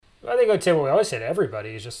I think I would say what we always say to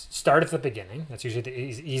everybody is just start at the beginning. That's usually the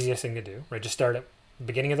easiest thing to do, right? Just start at the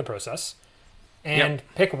beginning of the process and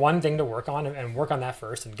pick one thing to work on and work on that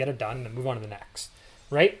first and get it done and then move on to the next,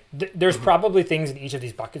 right? There's probably things in each of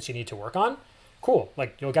these buckets you need to work on. Cool.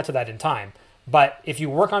 Like you'll get to that in time. But if you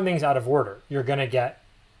work on things out of order, you're going to get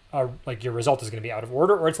your result is going to be out of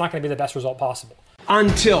order, or it's not going to be the best result possible.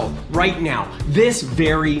 Until right now, this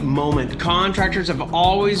very moment, contractors have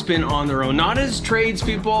always been on their own, not as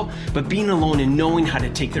tradespeople, but being alone and knowing how to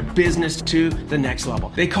take their business to the next level.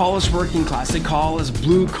 They call us working class, they call us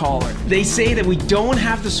blue collar. They say that we don't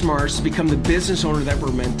have the smarts to become the business owner that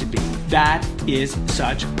we're meant to be. That is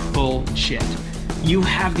such bullshit. You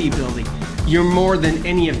have the ability. You're more than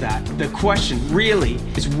any of that. The question really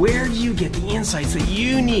is, where do you get the insights that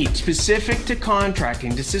you need specific to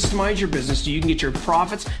contracting to systemize your business so you can get your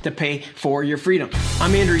profits to pay for your freedom?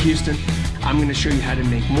 I'm Andrew Houston. I'm going to show you how to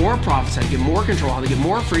make more profits, how to get more control, how to get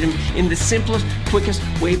more freedom in the simplest, quickest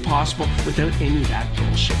way possible without any of that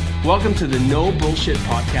bullshit. Welcome to the No Bullshit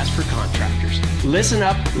Podcast for Contractors. Listen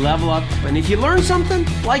up, level up, and if you learn something,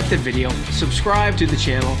 like the video, subscribe to the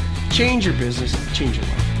channel, change your business, change your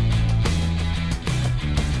life.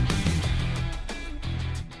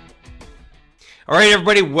 All right,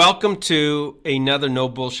 everybody, welcome to another No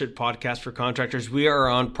Bullshit Podcast for Contractors. We are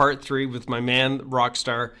on part 3 with my man,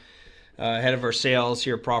 Rockstar, head of our sales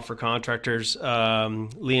here at Prof for Contractors,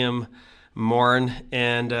 Liam Morin,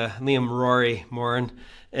 and Rory Morin.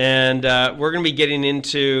 And we're going to be getting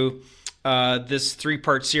into this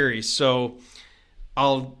 3-part series. So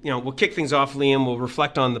we'll kick things off, Liam. We'll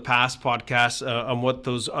reflect on the past podcasts on what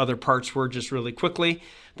those other parts were just really quickly.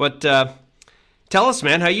 But tell us,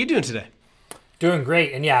 man, how you doing today? Doing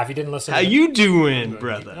great. And yeah, if you didn't listen... How you doing,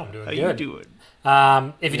 brother? I'm doing How good. you doing?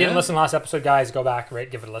 If you didn't listen to the last episode, guys, go back, right?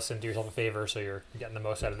 Give it a listen. Do yourself a favor so you're getting the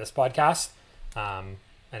most out of this podcast. And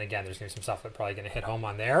again, there's going to be some stuff that's probably going to hit home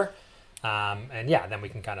on there. And yeah, then we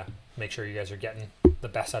can kind of make sure you guys are getting the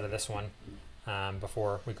best out of this one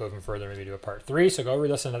before we go even further, maybe do a part 3. So go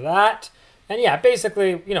re-listen to that. And yeah,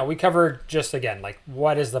 basically, we covered just, again, like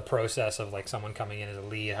what is the process of like someone coming in as a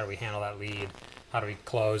lead? How do we handle that lead? How do we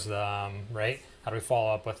close them, right? How do we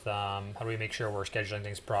follow up with them? How do we make sure we're scheduling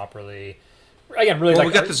things properly? Again, really,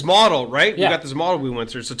 we got this model, right? Yeah. We got this model we went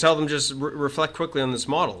through. So tell them, just reflect quickly on this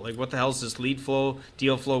model. Like, what the hell is this lead flow,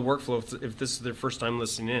 deal flow, workflow? If this is their first time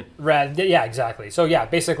listening in, right? Yeah, exactly. So yeah,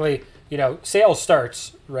 basically, sales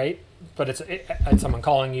starts right, but it's someone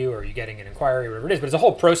calling you or you getting an inquiry, whatever it is. But it's a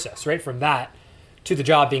whole process, right? From that to the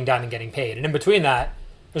job being done and getting paid, and in between that,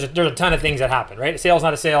 there's a ton of things that happen, right? A sale's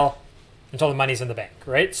not a sale until the money's in the bank,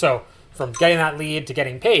 right? So from getting that lead to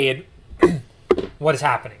getting paid, what is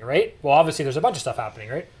happening, right? Well, obviously there's a bunch of stuff happening,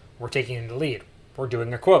 right? We're taking in the lead. We're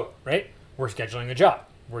doing a quote, right? We're scheduling a job.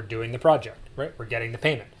 We're doing the project, right? We're getting the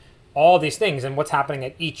payment. All these things, and what's happening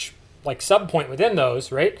at each like sub point within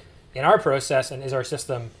those, right? In our process, and is our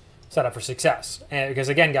system set up for success? And because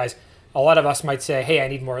again, guys, a lot of us might say, hey, I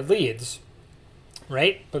need more leads,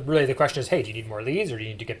 right? But really the question is, hey, do you need more leads, or do you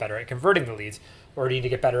need to get better at converting the leads? Or do you need to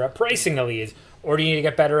get better at pricing the leads? Or do you need to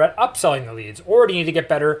get better at upselling the leads? Or do you need to get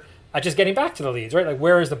better at just getting back to the leads, right? Like,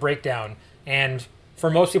 where is the breakdown? And for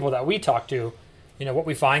most people that we talk to, what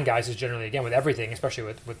we find, guys, is generally, again, with everything,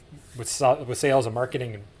 especially with sales and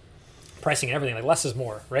marketing and pricing and everything, like less is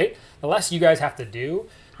more, right? The less you guys have to do,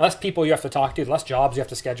 the less people you have to talk to, the less jobs you have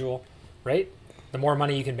to schedule, right? The more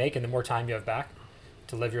money you can make and the more time you have back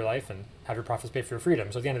to live your life and have your profits pay for your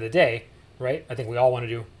freedom. So at the end of the day, right, I think we all want to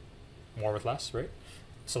do more with less, right?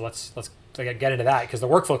 So let's get into that, because the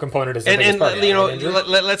workflow component is the biggest part.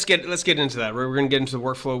 Let's get into that. We're going to get into the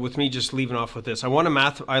workflow with me just leaving off with this. I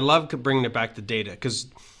love bringing it back to data, because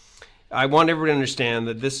I want everybody to understand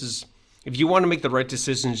that this is, if you want to make the right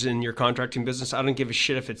decisions in your contracting business, I don't give a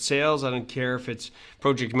shit if it's sales, I don't care if it's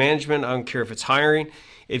project management, I don't care if it's hiring.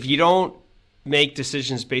 If you don't make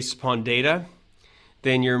decisions based upon data,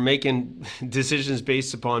 then you're making decisions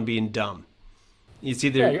based upon being dumb. It's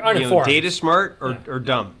either data smart or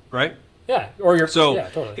dumb, right? Yeah, or you're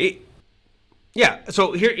totally.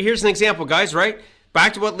 So here's an example, guys. Right,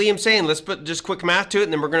 back to what Liam's saying. Let's put just quick math to it,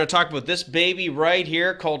 and then we're going to talk about this baby right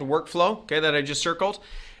here called workflow. Okay, that I just circled.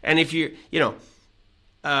 And if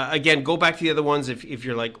again, go back to the other ones. If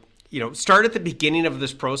you're like, start at the beginning of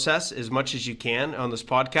this process as much as you can on this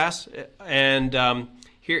podcast. And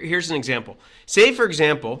here's an example. Say, for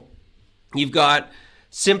example, you've got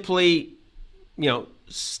simply,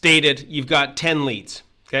 stated, you've got 10 leads,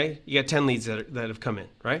 okay? You got 10 leads that have come in,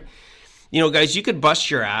 right? Guys, you could bust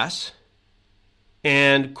your ass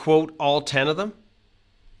and quote all 10 of them,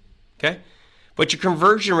 okay? But your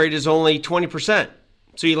conversion rate is only 20%.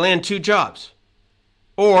 So you land 2 jobs,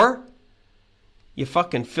 Or you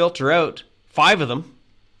fucking filter out 5 of them,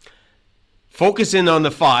 focus in on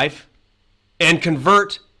the 5, and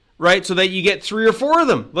convert, right? So that you get 3 or 4 of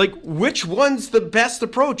them. Like, which one's the best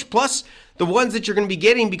approach? Plus, the ones that you're going to be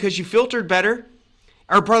getting because you filtered better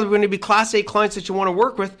are probably going to be Class A clients that you want to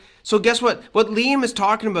work with. So guess what? What Liam is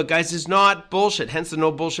talking about, guys, is not bullshit, hence the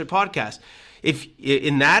No Bullshit podcast. If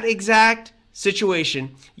in that exact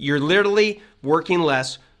situation, you're literally working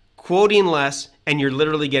less, quoting less, and you're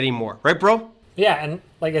literally getting more. Right, bro? Yeah, and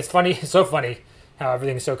like it's funny, it's so funny how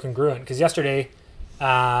everything's so congruent. Because yesterday,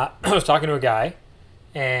 I was talking to a guy,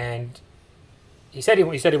 and he said he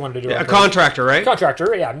wanted to do a contractor, right?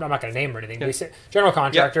 Contractor, yeah. I'm not going to name or anything, but he said general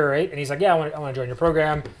contractor, right? And he's like, yeah, I want to join your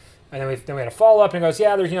program. And then we had a follow up, and he goes,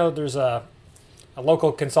 yeah, there's a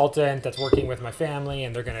local consultant that's working with my family,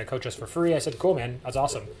 and they're going to coach us for free. I said, cool, man, that's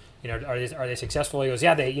awesome. Are they successful? He goes,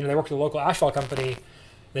 yeah, they work with a local asphalt company.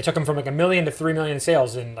 They took them from like $1 million to $3 million in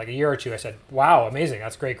sales in like a year or two. I said, wow, amazing,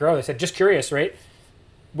 that's great growth. I said, just curious, right?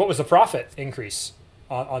 What was the profit increase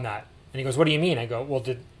on that? And he goes, what do you mean? I go, well,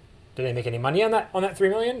 did they make any money on that $3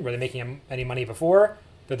 million? Were they making any money before?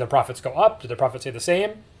 Did their profits go up? Did their profits stay the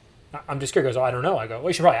same? I'm just curious. He goes, oh, I don't know. I go, well,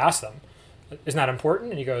 you should probably ask them. Isn't that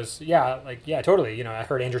important? And he goes, yeah, totally. I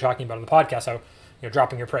heard Andrew talking about on the podcast how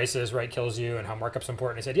dropping your prices, right, kills you, and how markup's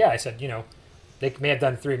important. I said, yeah. I said, they may have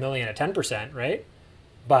done $3 million at 10%, right?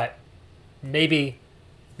 But maybe,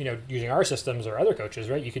 using our systems or other coaches,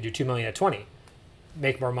 right, you could do $2 million at 20,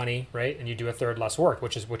 make more money, right, and you do a third less work,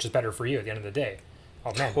 which is better for you at the end of the day.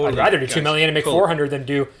 Oh man, totally. I'd rather do $2 million and make 400 than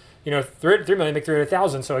do, $3 million make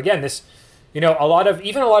 300,000. So again, this, a lot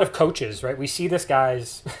of coaches, right? We see this,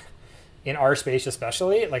 guys, in our space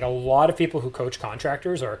especially, like a lot of people who coach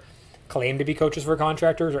contractors or claim to be coaches for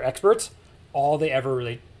contractors or experts, all they ever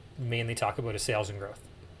really mainly talk about is sales and growth,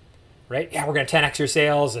 right? Yeah, we're going to 10x your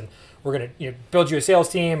sales, and we're going to build you a sales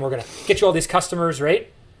team. We're going to get you all these customers,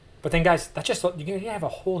 right? But then, guys, that's just, you're going to have a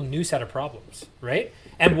whole new set of problems, right?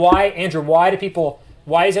 And why, Andrew?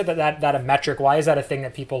 Why is it that a metric? Why is that a thing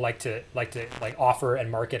that people like to offer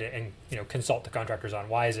and market it and consult the contractors on?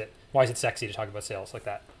 Why is it sexy to talk about sales like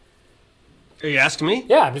that? Are you asking me?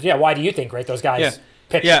 Yeah. Why do you think, right? Those guys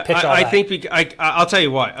pitch all that. I think I'll tell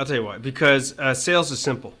you why. Because sales is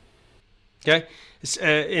simple. Okay.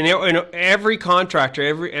 In every contractor,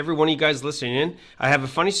 every one of you guys listening in, I have a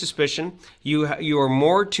funny suspicion you are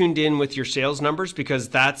more tuned in with your sales numbers because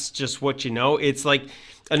that's just what you know. It's like,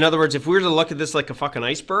 in other words, if we were to look at this like a fucking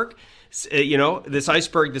iceberg, this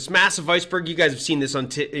iceberg, this massive iceberg, you guys have seen this on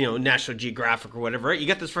National Geographic or whatever, right? You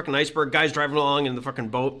got this fucking iceberg, guys driving along in the fucking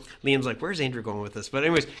boat. Liam's like, where's Andrew going with this? But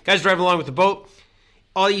anyways, guys driving along with the boat.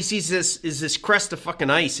 All you see is this crest of fucking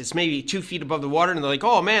ice. It's maybe 2 feet above the water, and they're like,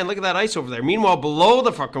 oh man, look at that ice over there. Meanwhile, below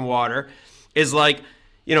the fucking water is like,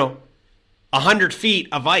 100 feet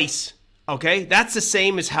of ice. Okay? That's the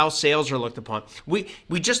same as how sales are looked upon. We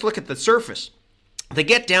just look at the surface. They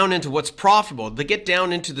get down into what's profitable. They get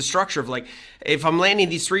down into the structure of like, if I'm landing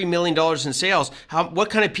these $3 million in sales, what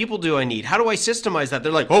kind of people do I need? How do I systemize that? They're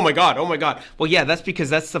like, oh my God. Well, yeah, that's because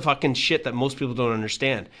that's the fucking shit that most people don't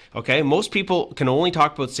understand. Okay. Most people can only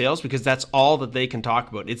talk about sales because that's all that they can talk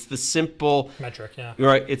about. It's the simple metric. Yeah.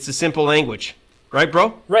 Right. It's the simple language. Right,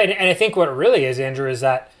 bro? Right. And I think what it really is, Andrew, is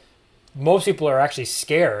that most people are actually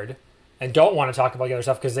scared and don't want to talk about the other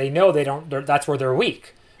stuff because they know that's where they're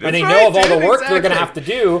weak. And they know of all the work they're going to have to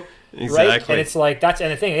do, right? And it's like that's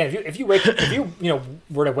the thing. Again, if you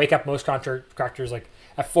were to wake up most contractors like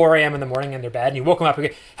at 4 a.m. in the morning in their bed, and you woke them up,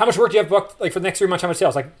 okay, how much work do you have booked like for the next 3 months? How much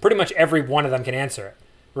sales? Like pretty much every one of them can answer it,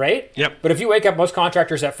 right? Yep. But if you wake up most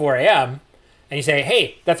contractors at 4 a.m. and you say,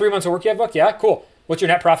 hey, that 3 months of work you have booked, yeah, cool. What's your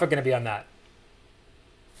net profit going to be on that?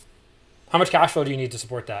 How much cash flow do you need to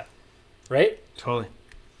support that, right? Totally.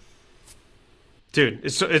 Dude,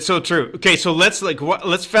 it's so true. Okay, so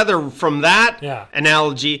let's feather from that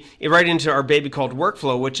analogy right into our baby called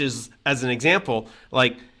workflow, which is, as an example,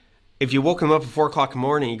 like if you woke him up at 4 o'clock in the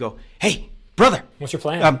morning, you go, "Hey, brother, what's your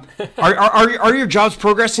plan? Are your jobs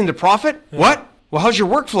progressing to profit? Yeah. What? Well, how's your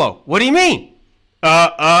workflow? What do you mean?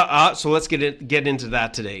 So let's get into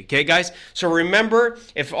that today, okay, guys? So remember,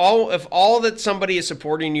 if all that somebody is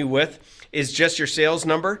supporting you with is just your sales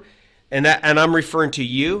number. And I'm referring to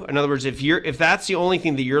you. In other words, if that's the only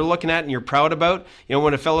thing that you're looking at and you're proud about,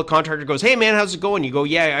 when a fellow contractor goes, "Hey man, how's it going?" You go,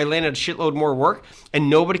 "Yeah, I landed a shitload more work," and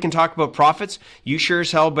nobody can talk about profits. You sure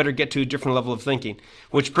as hell better get to a different level of thinking.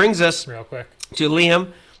 Which brings us real quick to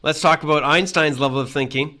Liam. Let's talk about Einstein's level of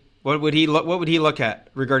thinking. What would he look at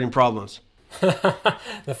regarding problems?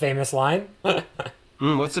 The famous line.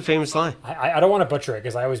 What's the famous line? I don't want to butcher it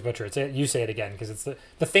because I always butcher it. You say it again because it's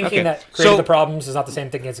the thinking that created the problems is not the same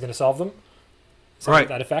thinking that's going to solve them. something to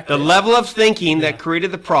that effect. The level of thinking that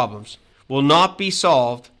created the problems will not be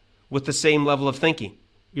solved with the same level of thinking.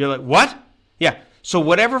 You're like, what? Yeah. So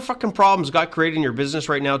whatever fucking problems got created in your business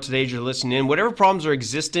right now today as you're listening in, whatever problems are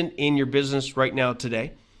existent in your business right now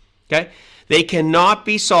today, okay, they cannot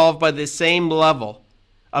be solved by the same level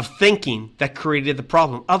of thinking that created the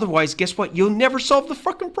problem. Otherwise, guess what? You'll never solve the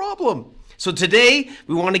fucking problem. So today,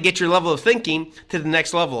 we want to get your level of thinking to the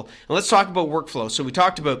next level. And let's talk about workflow. So we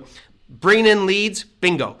talked about bringing in leads,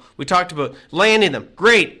 bingo. We talked about landing them.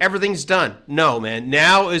 Great, everything's done. No, man,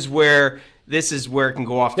 this is where it can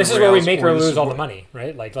go off the rails. This is where we make or lose all the money,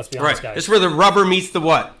 right? Like, let's be honest, guys. This is where the rubber meets the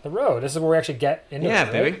what? The road. This is where we actually get into it,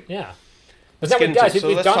 right? Baby. Yeah. But then, guys,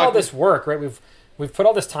 we've done all this work, right? We've put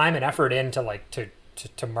all this time and effort into like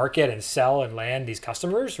to market and sell and land these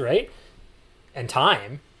customers, right? And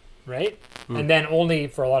time, right? And then only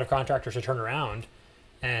for a lot of contractors to turn around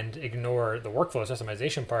and ignore the workflow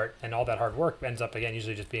systemization part, and all that hard work ends up again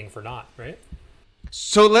usually just being for naught, right?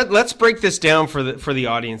 So let's break this down for the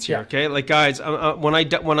audience here, okay? Like, guys, when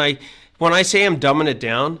I say I'm dumbing it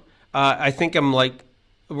down, I think I'm like,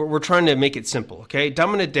 we're trying to make it simple, okay?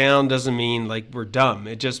 Dumbing it down doesn't mean like we're dumb.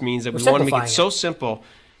 It just means that we want to make it so simple.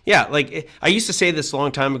 Yeah, like I used to say this a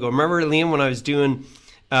long time ago. Remember, Liam, when I was doing,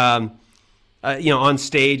 on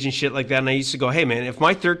stage and shit like that, and I used to go, hey, man, if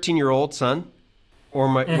my 13-year-old son or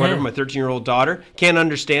my 13-year-old daughter can't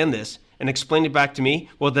understand this and explain it back to me,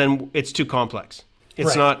 well, then it's too complex.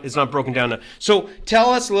 It's not broken down. So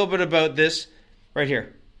tell us a little bit about this right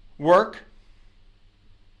here. Work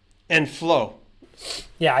and flow.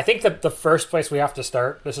 Yeah, I think the first place we have to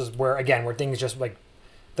start, this is where things just like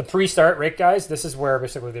the pre-start, right, guys? This is where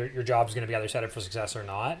basically your job is going to be either set up for success or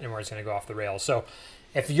not, and where it's going to go off the rails. So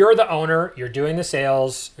if you're the owner, you're doing the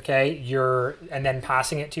sales, okay, and then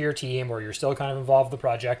passing it to your team, or you're still kind of involved in the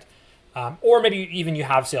project, or maybe even you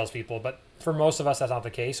have salespeople, but for most of us that's not the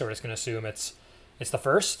case, so we're just going to assume it's the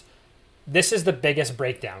first. This is the biggest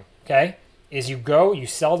breakdown, okay? Is you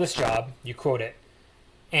sell this job, you quote it,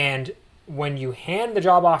 and when you hand the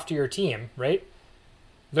job off to your team, right,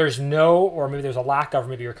 there's or maybe there's a lack of,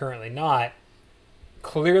 maybe you're currently not,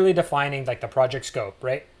 clearly defining like the project scope,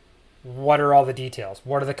 right? What are all the details?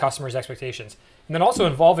 What are the customer's expectations? And then also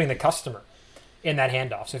involving the customer in that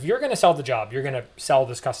handoff. So if you're going to sell the job, you're going to sell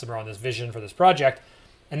this customer on this vision for this project,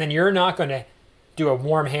 and then you're not going to do a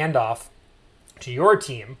warm handoff to your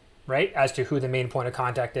team, right, as to who the main point of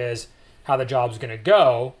contact is, how the job's going to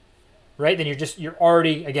go, right? Then you're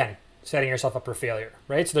already, again, setting yourself up for failure,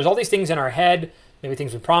 right? So there's all these things in our head, maybe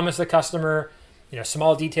things we promise the customer,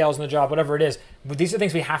 small details in the job, whatever it is. But these are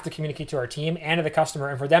things we have to communicate to our team and to the customer,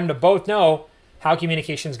 and for them to both know how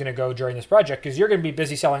communication is going to go during this project, because you're going to be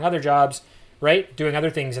busy selling other jobs, right? Doing other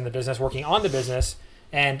things in the business, working on the business.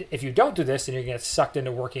 And if you don't do this, then you're going to get sucked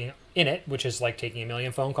into working in it, which is like taking a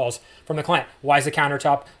million phone calls from the client. Why is the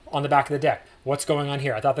countertop on the back of the deck? What's going on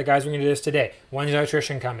here? I thought the guys were going to do this today. When's the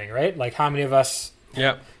electrician coming, right? Like, how many of us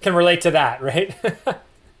can relate to that, right?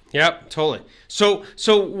 Yep, totally. So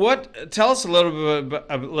tell us a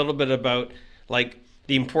little bit about like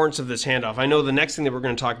the importance of this handoff. I know the next thing that we're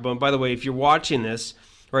going to talk about, and by the way, if you're watching this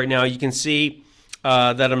right now, you can see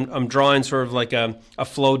that I'm drawing sort of like a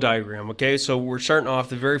flow diagram, okay? So we're starting off,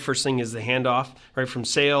 the very first thing is the handoff, right, from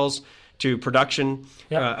sales to production,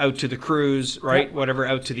 out to the crews, right, whatever,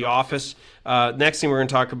 out to the office. Next thing we're going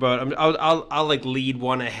to talk about, I'll like lead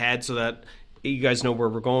one ahead so that you guys know where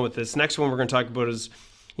we're going with this. Next one we're going to talk about is,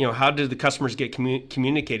 how do the customers get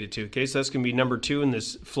communicated to? Okay, so that's going to be number 2 in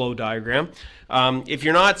this flow diagram. If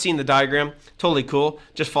you're not seeing the diagram, totally cool.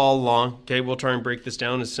 Just follow along. Okay, we'll try and break this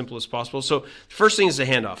down as simple as possible. So the first thing is the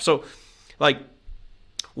handoff. So, like,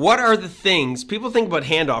 what are the things people think about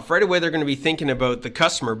handoff? Right away, they're going to be thinking about the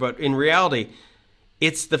customer, but in reality,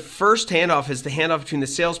 it's the first handoff is the handoff between the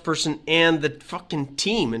salesperson and the fucking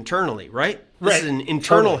team internally, right? This is an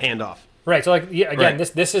internal handoff. Right. So, like, again,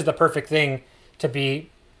 this is the perfect thing to be,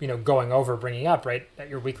 going over, bringing up, right, at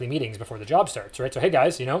your weekly meetings before the job starts, right? So, hey,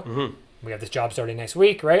 guys, we have this job starting next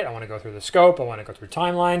week, right? I want to go through the scope. I want to go through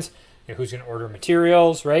timelines. Who's going to order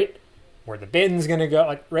materials, right? Where the bin's going to go,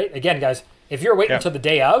 like, right? Again, guys, if you're waiting until the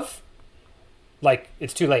day of, like,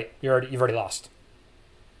 it's too late. You've already lost,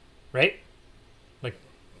 right? Like,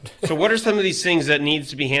 so what are some of these things that needs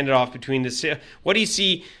to be handed off between the sales? What do you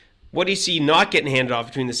see not getting handed off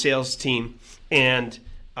between the sales team and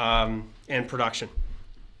production?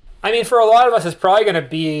 I mean, for a lot of us, it's probably going to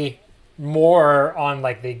be more on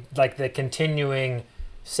like the continuing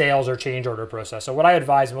sales or change order process. So what I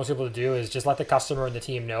advise most people to do is just let the customer and the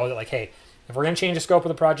team know that, like, hey, if we're going to change the scope of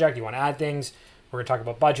the project, you want to add things, we're going to talk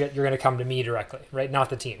about budget, you're going to come to me directly, right? Not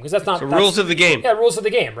the team. Because that's rules of the game. Yeah, rules of the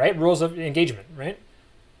game, right? Rules of engagement, right?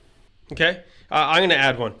 Okay. I'm going to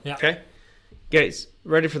add one. Yeah. Okay. Guys,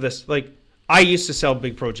 ready for this? Like, I used to sell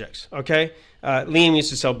big projects. Okay. Liam used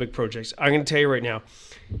to sell big projects. I'm going to tell you right now,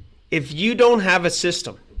 if you don't have a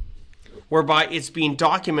system whereby it's being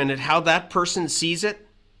documented how that person sees it,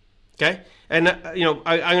 okay? And, I'm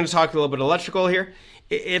going to talk a little bit electrical here.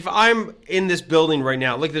 If I'm in this building right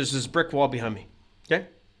now, look, there's this brick wall behind me, okay?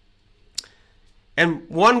 And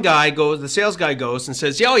one guy goes, the sales guy goes and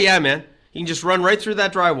says, oh, yeah, man, you can just run right through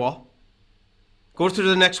that drywall, go through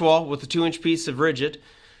the next wall with a 2-inch piece of rigid,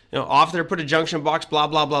 off there, put a junction box, blah,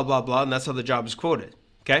 blah, blah, blah, blah, and that's how the job is quoted,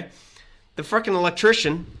 okay? The freaking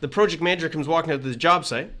electrician, the project manager comes walking out to the job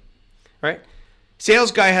site, right?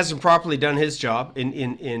 Sales guy hasn't properly done his job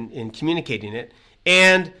in communicating it,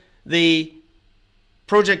 and the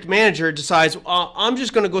project manager decides, I'm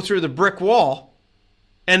just going to go through the brick wall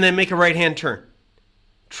and then make a right-hand turn.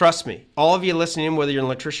 Trust me, all of you listening in, whether you're an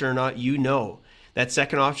electrician or not, you know that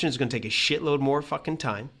second option is going to take a shitload more fucking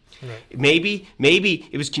time. Right. Maybe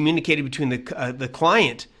it was communicated between the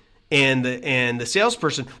client and the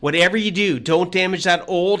salesperson. Whatever you do, don't damage that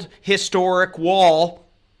old historic wall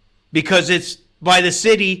because it's by the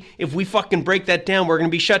city. If we fucking break that down, we're going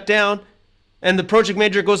to be shut down. And the project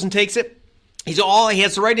manager goes and takes it. He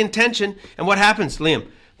has the right intention, and what happens, Liam?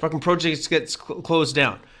 Fucking project gets closed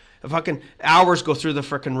down. The fucking hours go through the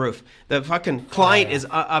freaking roof. The fucking client is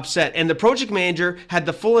upset, and the project manager had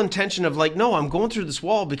the full intention of like, no, I'm going through this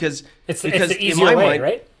wall because it's the easier way,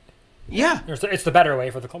 right? Yeah, it's the better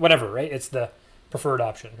way for the whatever, right? It's the preferred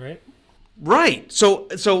option, right? Right. So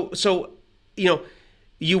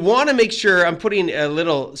you want to make sure. I'm putting a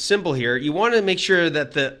little symbol here. You want to make sure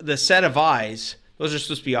that the set of eyes. Those are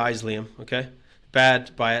supposed to be eyes, Liam, okay?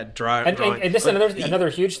 Bad, drawing. And this is another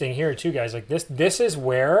huge thing here too, guys. Like this is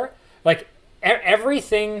where like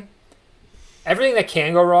everything that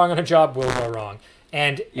can go wrong on a job will go wrong.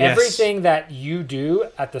 And everything that you do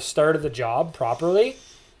at the start of the job properly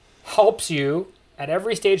helps you at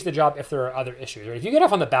every stage of the job if there are other issues. Right? If you get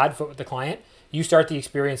off on the bad foot with the client, you start the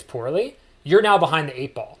experience poorly, you're now behind the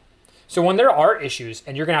 8 ball. So when there are issues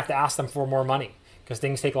and you're going to have to ask them for more money, because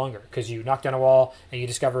things take longer, because you knock down a wall and you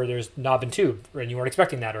discover there's knob and tube and you weren't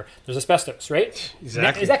expecting that, or there's asbestos, right?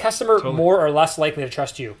 Exactly. Is that customer more or less likely to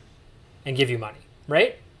trust you and give you money,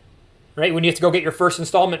 right? Right? When you have to go get your first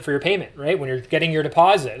installment for your payment, right? When you're getting your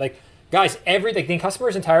deposit. Like, guys, everything, the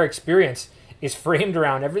customer's entire experience is framed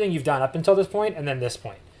around everything you've done up until this point and then this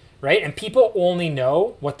point, right? And people only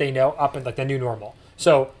know what they know up in like the new normal.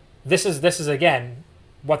 So this is again,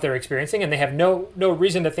 what they're experiencing, and they have no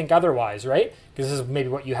reason to think otherwise, right? Because this is maybe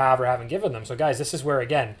what you have or haven't given them. So guys, this is where,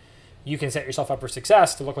 again, you can set yourself up for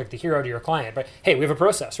success to look like the hero to your client. But hey, we have a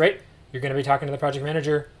process, right? You're going to be talking to the project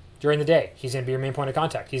manager during the day. He's going to be your main point of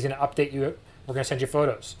contact. He's going to update you. We're going to send you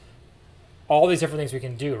photos. All these different things we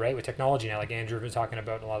can do, right, with technology now, like Andrew was talking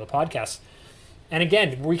about in a lot of the podcasts. And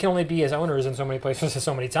again, we can only be as owners in so many places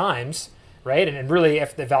so many times, right? And really,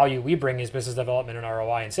 if the value we bring is business development and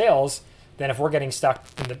ROI and sales, then if we're getting stuck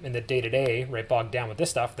in the day-to-day, right, bogged down with this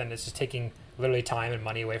stuff, then it's just taking literally time and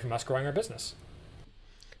money away from us growing our business.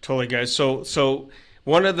 Totally, guys. So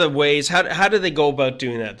one of the ways, how do they go about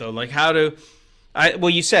doing that, though? Like, well,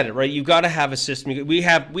 you said it, right? You've got to have a system. We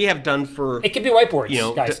have done for... It could be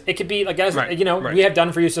whiteboards, guys. It could be, like, guys, right, we have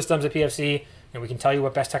done for you systems at PFC, and we can tell you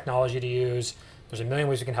what best technology to use. There's a million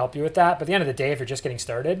ways we can help you with that. But at the end of the day, if you're just getting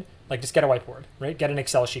started, like, just get a whiteboard, right? Get an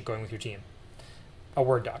Excel sheet going with your team. A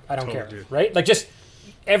Word doc. I don't care, right? Like, just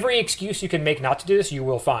every excuse you can make not to do this, you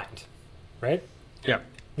will find, right? Yeah.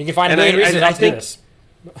 You can find a million reasons not to do this.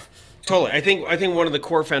 Totally. I think one of the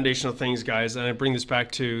core foundational things, guys, and I bring this back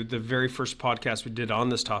to the very first podcast we did on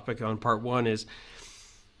this topic on part 1, is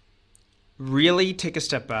really take a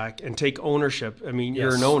step back and take ownership. I mean,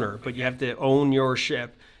 you're an owner, but you have to own your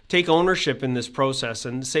ship. Take ownership in this process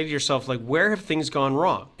and say to yourself, like, where have things gone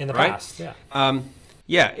wrong? In the past, yeah.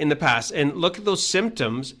 Yeah, in the past. And look at those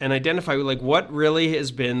symptoms and identify, like, what really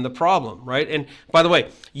has been the problem, right? And by the way,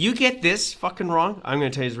 you get this fucking wrong, I'm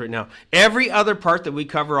going to tell you this right now. Every other part that we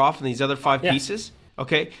cover off in these other 5 pieces,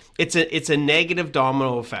 okay, it's a negative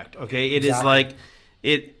domino effect, okay? It is like,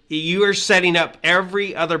 you are setting up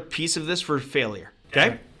every other piece of this for failure,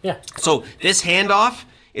 okay? Yeah. So this handoff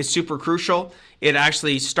is super crucial. It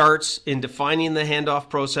actually starts in defining the handoff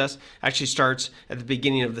process, actually starts at the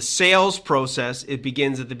beginning of the sales process. It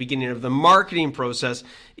begins at the beginning of the marketing process,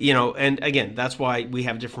 and again, that's why we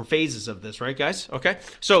have different phases of this, right, guys? Okay.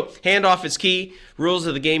 So handoff is key. Rules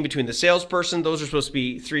of the game between the salesperson. Those are supposed to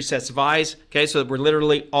be 3 sets of eyes. Okay. So that we're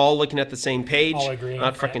literally all looking at the same page, all agreeing,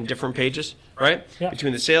 not fucking different pages, right? Yeah.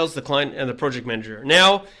 Between the sales, the client, and the project manager.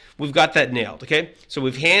 Now, we've got that nailed, okay? So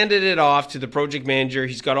we've handed it off to the project manager.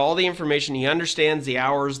 He's got all the information. He understands the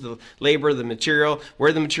hours, the labor, the material,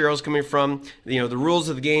 where the material is coming from, the rules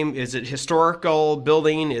of the game. Is it historical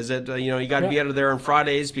building? Is it, you got to be out of there on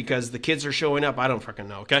Fridays because the kids are showing up? I don't fucking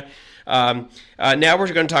know, okay? Now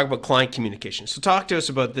we're going to talk about client communication. So talk to us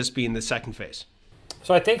about this being the second phase.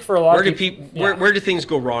 So I think for a lot of people... Where do things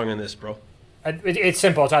go wrong on this, bro? It's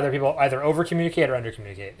simple. It's either people over communicate or under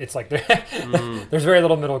communicate. It's like there's very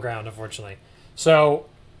little middle ground, unfortunately. So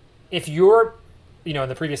if you're, in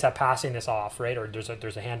the previous step passing this off, right, or there's a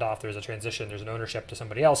handoff, there's a transition, there's an ownership to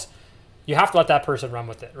somebody else, you have to let that person run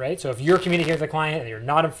with it, right? So if you're communicating with the client and you're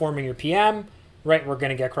not informing your PM, right, we're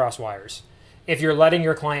going to get cross wires. If you're letting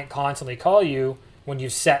your client constantly call you when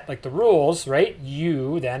you've set like the rules, right,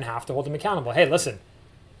 you then have to hold them accountable. Hey, listen,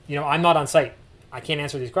 I'm not on site. I can't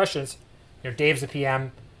answer these questions. Dave's the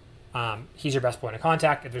PM. He's your best point of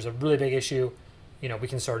contact. If there's a really big issue, we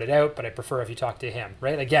can sort it out, but I prefer if you talk to him,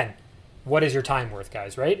 right? Again, what is your time worth,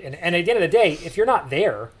 guys, right? And at the end of the day, if you're not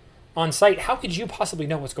there on site, how could you possibly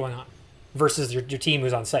know what's going on versus your team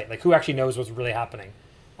who's on site? Like, who actually knows what's really happening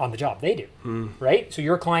on the job? They do, right? So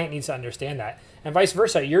your client needs to understand that. And vice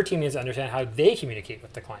versa, your team needs to understand how they communicate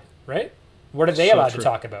with the client, right? What are they allowed to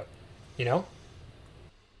talk about,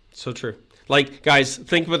 So true. Like, guys,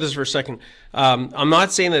 think about this for a second. I'm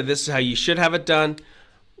not saying that this is how you should have it done.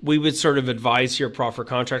 We would sort of advise here, for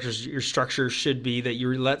contractors, your structure should be that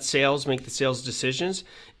you let sales make the sales decisions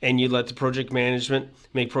and you let the project management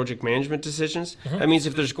make project management decisions. Mm-hmm. That means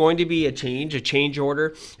if there's going to be a change order,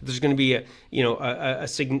 if there's going to be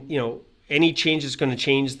any change that's going to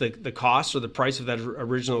change the cost or the price of that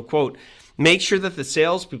original quote, make sure that the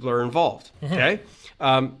salespeople are involved, okay?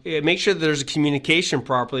 Make sure that there's a communication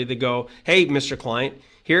properly to go, hey, Mr. Client,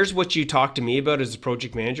 here's what you talk to me about as a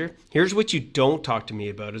project manager. Here's what you don't talk to me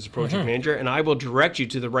about as a project manager, and I will direct you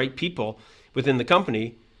to the right people within the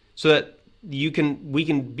company so that we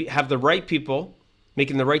can have the right people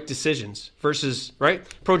making the right decisions versus, right?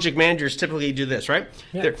 Project managers typically do this, right?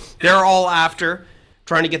 Yeah. They're all after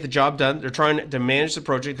trying to get the job done. They're trying to manage the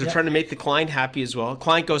project. They're trying to make the client happy as well.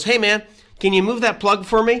 Client goes, hey, man, can you move that plug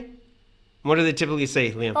for me? What do they typically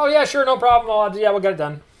say, Liam? Oh, yeah, sure, no problem. We'll get it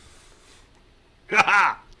done.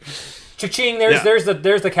 Cha-ching, there's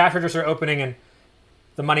the cash register opening and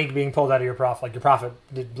the money being pulled out of your profit, like your profit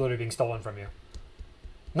literally being stolen from you.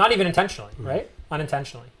 Not even intentionally, right?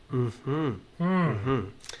 Unintentionally.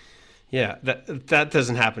 Yeah, that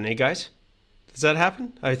doesn't happen, eh, guys? Does that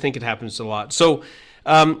happen? I think it happens a lot. So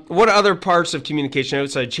what other parts of communication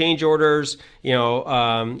outside change orders,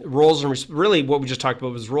 roles and really what we just talked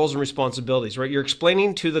about was roles and responsibilities, right? You're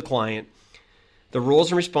explaining to the client the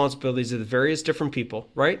roles and responsibilities of the various different people,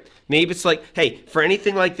 right? Maybe it's like, hey, for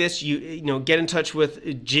anything like this, you get in touch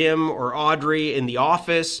with Jim or Audrey in the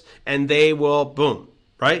office, and they will boom,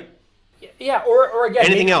 right? Yeah, or again,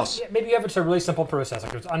 anything else? Maybe you have a really simple process.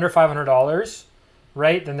 Like if it's under $500,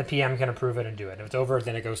 right? Then the PM can approve it and do it. If it's over,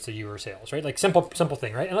 then it goes to you or sales, right? Like simple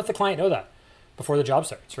thing, right? And let the client know that before the job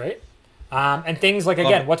starts, right? And things like,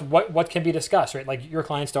 again, what can be discussed, right? Like your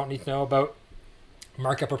clients don't need to know about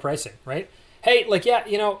markup or pricing, right? Hey, like,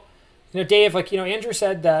 Dave, like, Andrew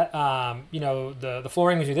said that, the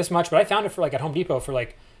flooring was this much, but I found it for like at Home Depot for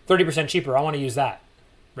like 30% cheaper. I want to use that,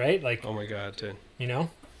 right? Like, oh my God, dude.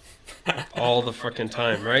 All the freaking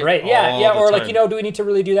time, right? Right. Yeah. Or like, do we need to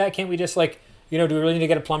really do that? Can't we just like, do we really need to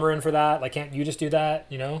get a plumber in for that? Like, can't you just do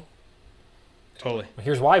that? Totally. Well,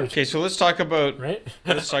 here's why we can't. Okay. So let's talk about, right?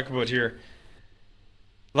 Let's talk about here.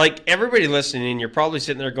 Like everybody listening, you're probably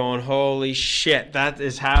sitting there going, "Holy shit, that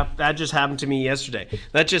just happened to me yesterday.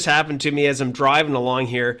 That just happened to me as I'm driving along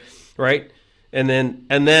here, right?" And then,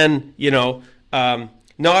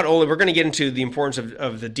 not only we're going to get into the importance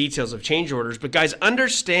of the details of change orders, but guys,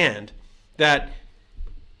 understand that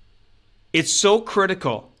it's so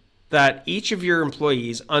critical that each of your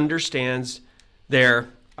employees understands their.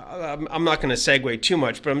 I'm not going to segue too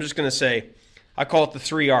much, but I'm just going to say, I call it the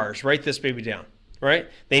 3 R's. Write this baby down. Right?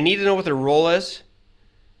 They need to know what their role is.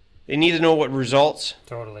 They need to know what results.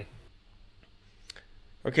 Totally.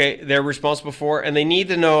 Okay, they're responsible for, and they need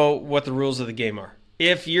to know what the rules of the game are.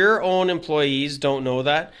 If your own employees don't know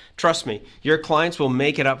that, trust me, your clients will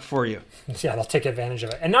make it up for you. Yeah, they'll take advantage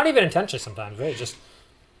of it. And not even intentionally sometimes, right? Just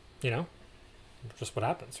you know, just what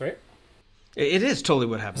happens, right? It is totally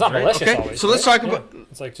what happens. It's not malicious okay. always. So let's talk about.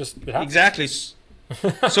 It's like just it happens. Exactly.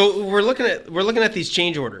 So we're looking at these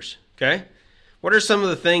change orders. Okay, what are some of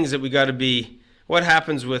the things that we got to be? What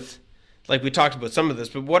happens with, like we talked about some of this,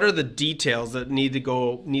 but what are the details that need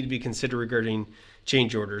to be considered regarding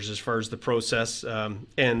change orders as far as the process?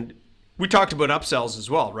 And we talked about upsells as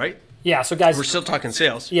well, right? Yeah. So guys, we're still talking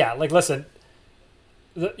sales. Yeah. Like, listen,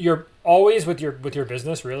 you're always with your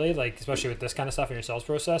business, really, like especially with this kind of stuff in your sales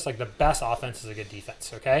process. Like the best offense is a good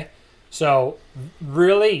defense. Okay. So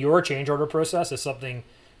really, your change order process is something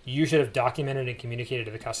you should have documented and communicated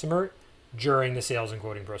to the customer during the sales and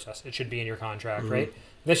quoting process. It should be in your contract, right?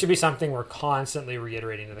 This should be something we're constantly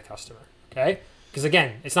reiterating to the customer, okay? Because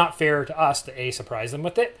again, it's not fair to us to A, surprise them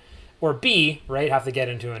with it, or B, right, have to get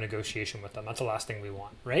into a negotiation with them. That's the last thing we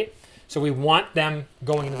want, right? So we want them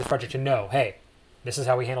going into this project to know, hey, this is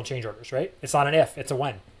how we handle change orders, right? It's not an if, it's a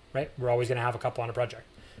when, right? We're always going to have a couple on a project.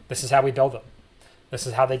 This is how we build them. This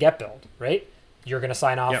is how they get billed, right? You're going to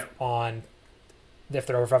sign off on, if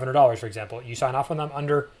they're over $500, for example, you sign off on them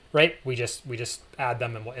under, right? We just add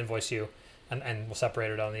them and we'll invoice you and we'll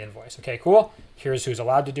separate it on the invoice. Okay, cool. Here's who's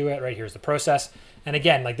allowed to do it, right? Here's the process. And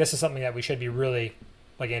again, like this is something that we should be really,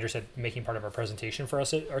 like Andrew said, making part of our presentation for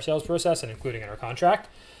us, our sales process, and including in our contract.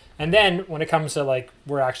 And then when it comes to like,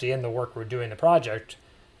 we're actually in the work, we're doing the project,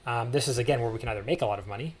 this is again where we can either make a lot of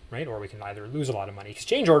money, right? Or we can either lose a lot of money. Because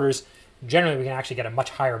change orders, generally we can actually get a much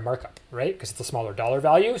higher markup, right? Because it's a smaller dollar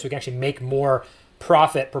value. So we can actually make more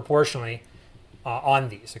profit proportionally on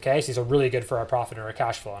these, okay? So these are really good for our profit and our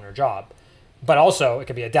cash flow on our job. But also it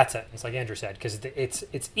could be a death sentence, like Andrew said, because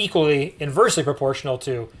it's equally inversely proportional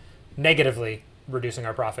to negatively reducing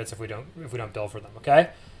our profits if we don't bill for them, okay?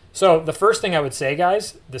 So the first thing I would say,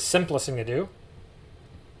 guys, the simplest thing to do,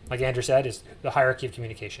 like Andrew said, is the hierarchy of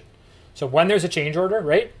communication. So when there's a change order,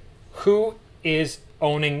 right, who is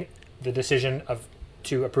owning the decision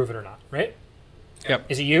to approve it or not, right? Yep.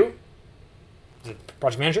 Is it you? Is it the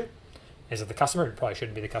project manager? Is it the customer? It probably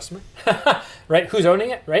shouldn't be the customer, right? Who's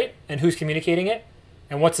owning it, right? And who's communicating it?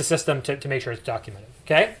 And what's the system to make sure it's documented,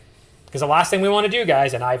 okay? Because the last thing we want to do,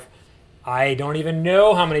 guys, and I don't even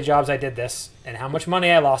know how many jobs I did this and how much money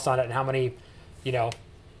I lost on it and how many,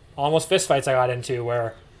 almost fist fights I got into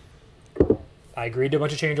where I agreed to a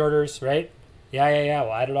bunch of change orders, right? Yeah,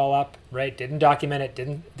 we'll add it all up, right? Didn't document it,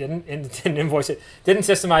 didn't invoice it, didn't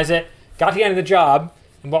systemize it, got to the end of the job,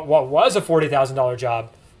 and what was a $40,000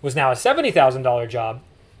 job was now a $70,000 job,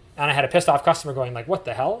 and I had a pissed off customer going like, what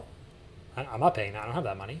the hell? I'm not paying that, I don't have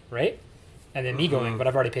that money, right? And then me going, but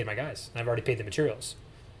I've already paid my guys, and I've already paid the materials.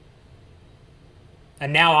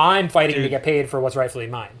 And now I'm fighting to get paid for what's rightfully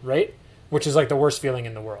mine, right? Which is like the worst feeling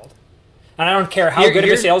in the world. And I don't care how good of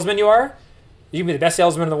a salesman you are, you can be the best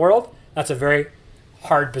salesman in the world, that's a very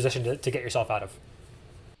hard position to get yourself out of.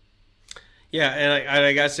 Yeah, and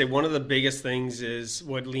I gotta say, one of the biggest things is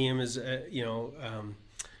what Liam is,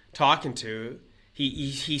 talking to.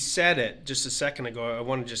 He said it just a second ago. I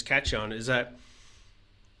want to just catch on is that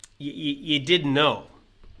you didn't know.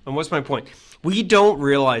 And what's my point? We don't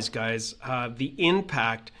realize, guys, the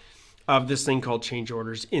impact of this thing called change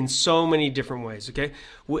orders in so many different ways. Okay,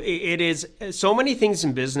 it is so many things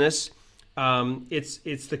in business.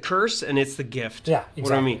 It's the curse and it's the gift. Yeah, exactly. What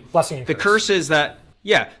do I mean? Blessing and the curse is that.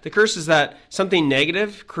 Yeah, the curse is that something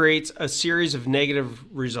negative creates a series of negative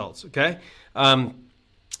results. Okay, the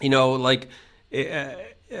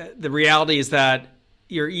reality is that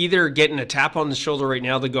you're either getting a tap on the shoulder right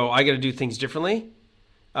now to go, I got to do things differently.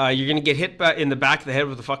 You're going to get hit in the back of the head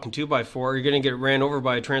with a fucking 2x4. You're going to get ran over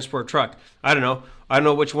by a transport truck. I don't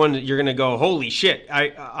know which one you're going to go, holy shit,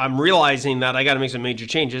 I'm realizing that I got to make some major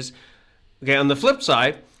changes. Okay, on the flip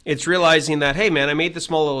side, it's realizing that, hey, man, I made the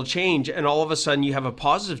small little change, and all of a sudden you have a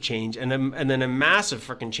positive change and then a massive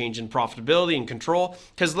freaking change in profitability and control.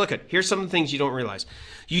 Because look, here's some of the things you don't realize.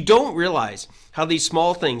 You don't realize how these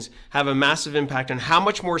small things have a massive impact on how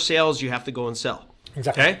much more sales you have to go and sell.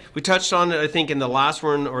 Exactly. Okay? We touched on it, I think, in the last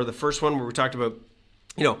one or the first one where we talked about,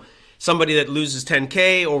 somebody that loses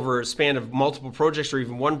 10K over a span of multiple projects or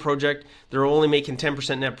even one project, they're only making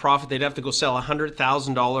 10% net profit. They'd have to go sell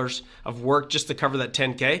 $100,000 of work just to cover that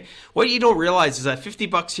 10K. What you don't realize is that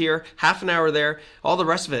 $50 here, half an hour there, all the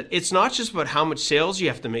rest of it, it's not just about how much sales you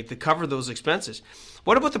have to make to cover those expenses.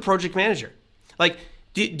 What about the project manager? Like,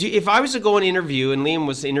 if I was to go and interview, and Liam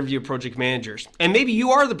was to interview project managers, and maybe you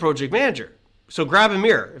are the project manager, so grab a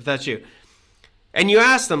mirror if that's you. And you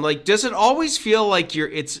ask them, like, does it always feel like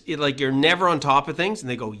you're never on top of things? And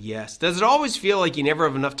they go, yes. Does it always feel like you never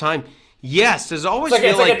have enough time? Yes. Does it always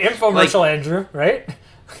feel like an infomercial, Andrew, right?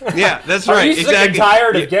 Yeah, that's Are right. you sick and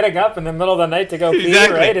tired of getting up in the middle of the night to go pee,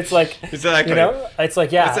 right? It's like, exactly. It's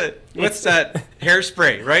like, yeah. What's that?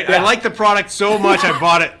 Hairspray, right? Yeah. I like the product so much, I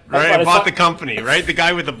bought it, right? I bought the company, right? The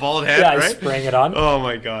guy with the bald head, yeah, right? Spraying it on. Oh,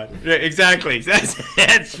 my God. Yeah, exactly. That's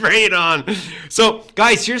it. Spray it on. So,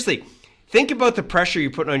 guys, seriously, think about the pressure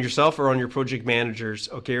you're putting on yourself or on your project managers,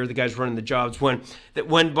 okay, or the guys running the jobs. When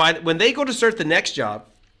they go to start the next job,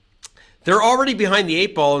 they're already behind the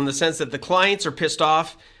 8 ball in the sense that the clients are pissed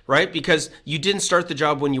off, right? Because you didn't start the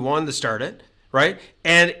job when you wanted to start it, right?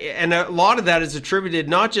 And a lot of that is attributed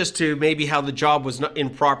not just to maybe how the job was not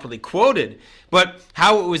improperly quoted, but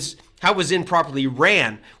how it was improperly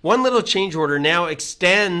ran. One little change order now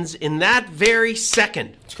extends in that very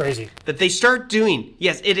second. It's crazy. That they start doing.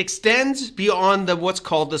 Yes, it extends beyond what's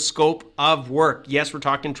called the scope of work. Yes, we're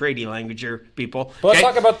talking trading language here, people. But let's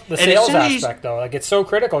talk about the sales aspect, though. Like, it's so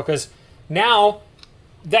critical because now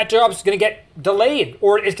that job's going to get delayed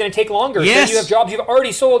or it's going to take longer. Yes. So you have jobs you've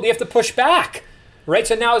already sold, you have to push back, right?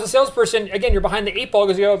 So now as a salesperson, again, you're behind the 8 ball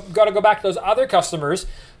because you've got to go back to those other customers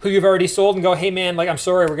who you've already sold and go, hey, man, like, I'm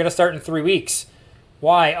sorry, we're going to start in 3 weeks.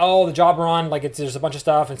 Why? Oh, the job we're on, like, there's a bunch of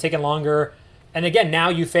stuff and it's taking longer. And again, now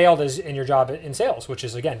you failed in your job in sales, which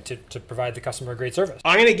is, again, to provide the customer a great service.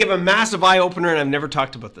 I'm going to give a massive eye-opener, and I've never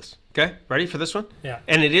talked about this. Okay? Ready for this one? Yeah.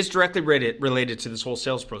 And it is directly related to this whole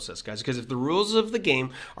sales process, guys, because if the rules of the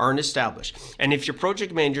game aren't established, and if your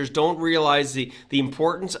project managers don't realize the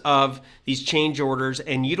importance of these change orders,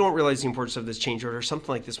 and you don't realize the importance of this change order, something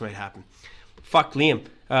like this might happen. Fuck, Liam.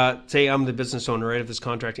 Say I'm the business owner, right, of this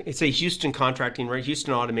contracting. It's a Houston contracting, right?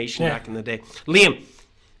 Houston automation back in the day. Liam.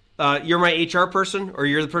 You're my HR person, or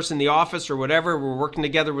you're the person in the office, or whatever. We're working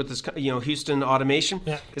together with this, Houston automation.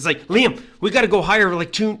 Yeah. It's like, Liam, we got to go hire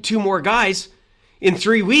like two more guys in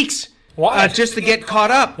 3 weeks. Why? Just to get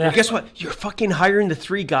caught up. Yeah. Well, guess what? You're fucking hiring the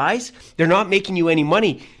 3 guys. They're not making you any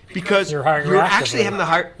money because You're hiring you're actually having to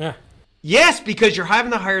hire. Yeah. Yes, because you're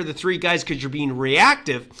having to hire the 3 guys because you're being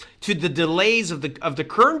reactive to the delays of the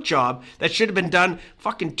current job that should have been done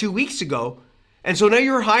fucking 2 weeks ago, and so now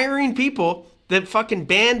you're hiring people that fucking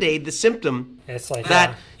band-aid the symptom. It's like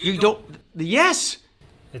that you don't. Yes.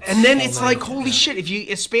 And then it's like, holy yeah. shit, if you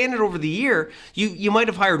expand it over the year, you might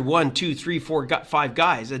have hired 1, 2, 3, 4, 5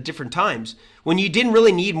 guys at different times when you didn't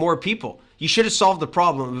really need more people. You should have solved the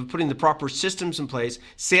problem of putting the proper systems in place,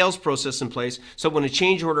 sales process in place, so when a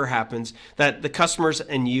change order happens, that the customers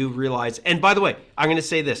and you realize. And by the way, I'm going to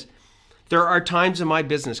say this. There are times in my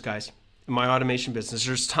business, guys, in my automation business,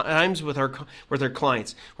 there's times with our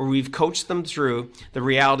clients where we've coached them through the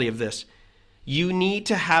reality of this. You need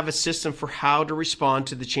to have a system for how to respond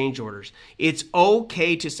to the change orders. It's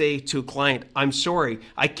okay to say to a client, I'm sorry,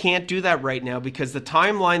 I can't do that right now because the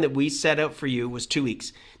timeline that we set out for you was 2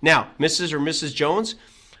 weeks. Now, Mrs. or Mrs. Jones,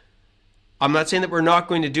 I'm not saying that we're not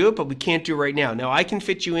going to do it, but we can't do it right now. Now, I can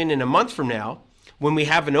fit you in a month from now when we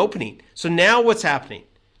have an opening. So now what's happening?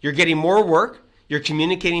 You're getting more work. You're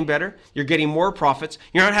communicating better. You're getting more profits.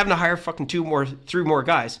 You're not having to hire fucking 3 more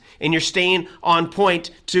guys. And you're staying on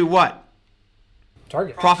point to what?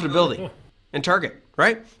 Target. Profitability and target,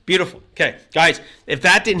 right? Beautiful. Okay, guys, if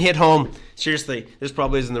that didn't hit home, seriously, this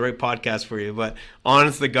probably isn't the right podcast for you, but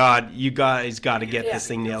honest to God, you guys got to get this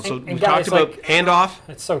thing nailed. So we talked about handoff.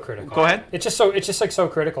 It's so critical. Go ahead. It's just like so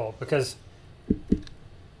critical because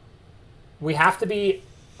we have to be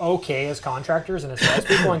okay as contractors and as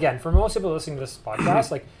salespeople. Again, for most people listening to this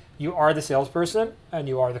podcast, like, you are the salesperson and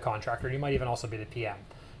you are the contractor. You might even also be the PM.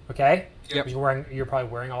 Okay? Yep. You're probably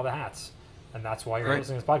wearing all the hats. And that's why you're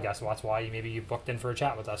listening to this podcast. So that's why you booked in for a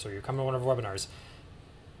chat with us or you're coming to one of our webinars.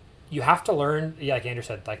 You have to learn, like Andrew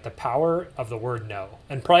said, like the power of the word no.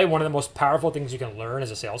 And probably one of the most powerful things you can learn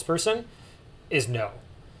as a salesperson is no.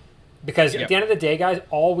 Because at the end of the day, guys,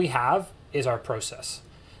 all we have is our process.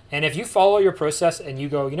 And if you follow your process and you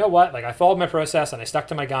go, you know what, like, I followed my process and I stuck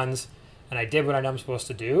to my guns and I did what I know I'm supposed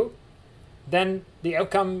to do, then the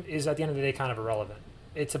outcome is at the end of the day kind of irrelevant.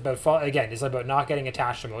 It's about, it's about not getting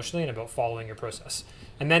attached emotionally and about following your process.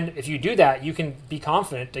 And then if you do that, you can be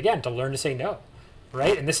confident, again, to learn to say no,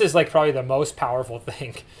 right? And this is like probably the most powerful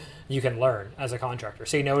thing you can learn as a contractor.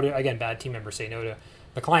 Say no to, again, bad team members, say no to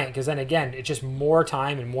the client, because then again, it's just more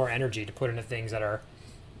time and more energy to put into things that are,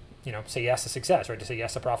 say yes to success, right? To say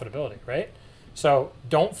yes to profitability, right? So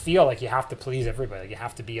don't feel like you have to please everybody. Like you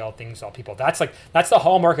have to be all things to all people. That's the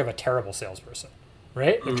hallmark of a terrible salesperson,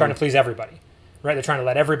 right? They're trying to please everybody. Right, they're trying to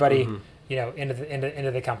let everybody, into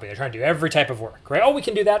the company. They're trying to do every type of work, right? Oh, we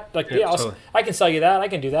can do that. Like, totally. I can sell you that. I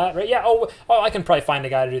can do that, right? Yeah. Oh, I can probably find a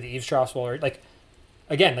guy to do the eavesdrops. Or like,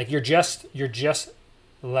 again, like you're just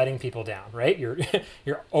letting people down, right? You're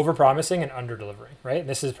you're overpromising and under-delivering, right? And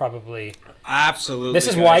this is probably Absolutely. this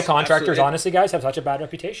is guys. why contractors, Absolutely. honestly, guys, have such a bad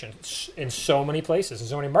reputation in so many places, in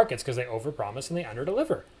so many markets, because they overpromise and they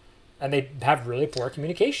under-deliver, and they have really poor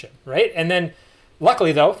communication, right? And then,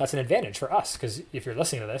 luckily, though, that's an advantage for us, because if you're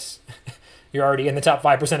listening to this, you're already in the top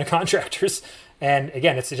 5% of contractors, and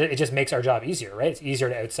again, it just makes our job easier, right? It's easier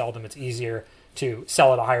to outsell them. It's easier to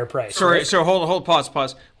sell at a higher price. Sorry, right? so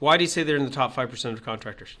pause. Why do you say they're in the top 5% of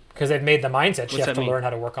contractors? Because they've made the mindset shift that to mean? learn how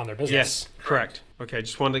to work on their business. Yes, correct. Okay,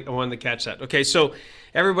 I wanted to catch that. Okay, so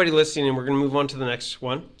everybody listening, and we're going to move on to the next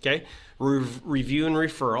one. Okay, review and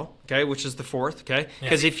referral. Okay, which is the fourth. Okay,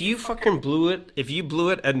 because if you fucking blew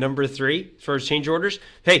it at number 3 as far as change orders,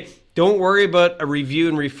 hey, don't worry about a review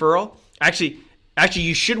and referral. Actually,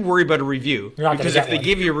 you should worry about a review, You're not gonna because get if they one.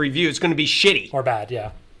 give you a review, it's going to be shitty. Or bad,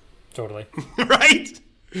 yeah. Totally. Right?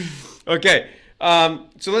 Okay.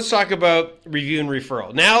 So let's talk about review and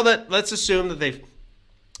referral. Now that let's assume that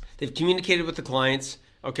they've communicated with the clients.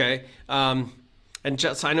 Okay. And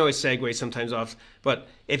just I know I segue sometimes off, but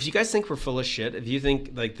if you guys think we're full of shit, if you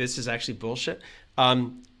think like this is actually bullshit,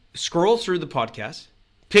 scroll through the podcast,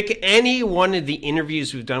 pick any one of the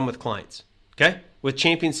interviews we've done with clients. Okay, with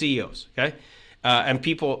champion CEOs. Okay, and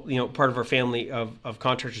people part of our family of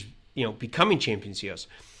contractors becoming champion CEOs.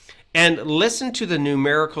 And listen to the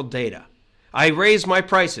numerical data. I raised my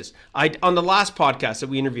prices. On the last podcast that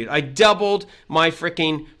we interviewed, I doubled my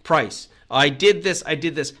freaking price. I did this.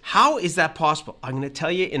 How is that possible? I'm going to tell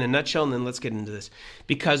you in a nutshell, and then let's get into this.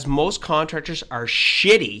 Because most contractors are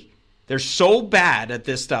shitty. They're so bad at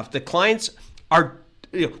this stuff. The clients are,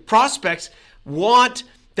 prospects want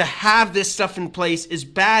to have this stuff in place as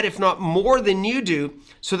bad, if not more than you do,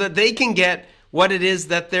 so that they can get what it is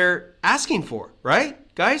that they're asking for, right?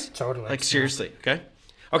 Guys? Totally. Like, seriously, okay?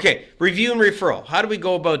 Okay, review and referral. How do we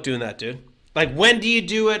go about doing that, dude? Like, when do you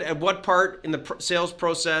do it? At what part in the sales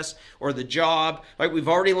process or the job? Right, we've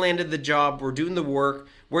already landed the job. We're doing the work.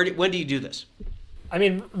 When do you do this? I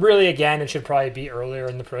mean, really, again, it should probably be earlier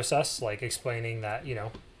in the process, like explaining that,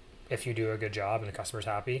 if you do a good job and the customer's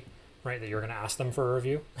happy, right, that you're going to ask them for a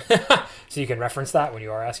review. So you can reference that when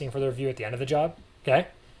you are asking for the review at the end of the job, okay?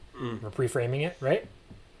 We're pre-framing it, right?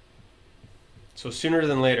 So sooner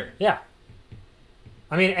than later. Yeah.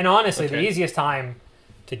 I mean, and honestly, Okay. the easiest time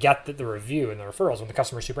to get the review and the referrals when the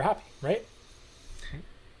customer's super happy, right?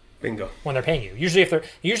 Bingo. When they're paying you. Usually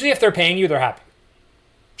if they're paying you, they're happy.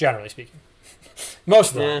 Generally speaking.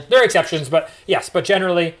 Most of them. Yeah. There are exceptions, but yes, but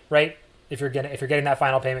generally, right, if you're getting that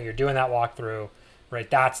final payment, you're doing that walkthrough, right?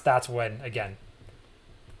 That's when, again,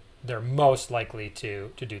 they're most likely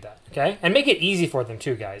to do that. Okay? And make it easy for them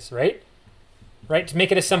too, guys, right? Right? To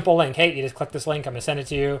make it a simple link. Hey, you just click this link, I'm gonna send it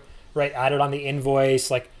to you, right? Add it on the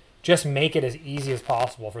invoice, like just make it as easy as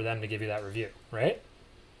possible for them to give you that review, right?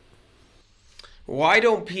 Why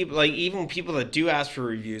don't people, like even people that do ask for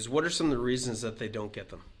reviews, what are some of the reasons that they don't get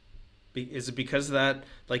them? Is it because of that,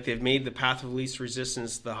 like they've made the path of least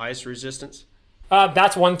resistance the highest resistance?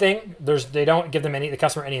 That's one thing. They don't give the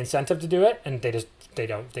customer any incentive to do it, and they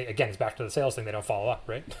again, it's back to the sales thing. They don't follow up,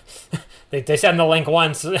 right? they send the link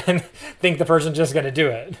once and think the person's just going to do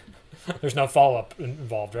it. There's no follow up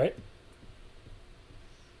involved, right?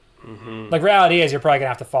 Mm-hmm. Like reality is, you're probably going to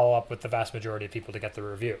have to follow up with the vast majority of people to get the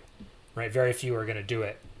review, right? Very few are going to do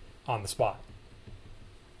it on the spot.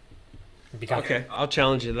 Okay, I'll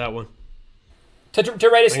challenge you to that one. To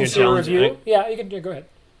write a sincere review, yeah, you can go ahead.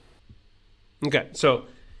 Okay, so,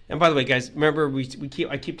 and by the way, guys, remember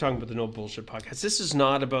I keep talking about the No Bullshit podcast. This is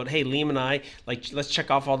not about, hey, Liam and I, like, let's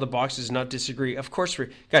check off all the boxes, not disagree. Of course,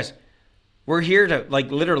 we're here to,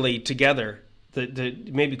 like, literally together to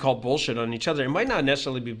maybe call bullshit on each other. It might not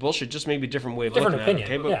necessarily be bullshit, just maybe a different way of looking at it.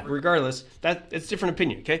 Okay, but regardless, it's different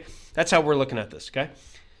opinion. Okay, that's how we're looking at this. Okay,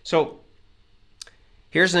 so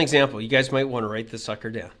here's an example. You guys might want to write this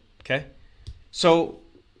sucker down. Okay, so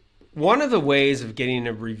one of the ways of getting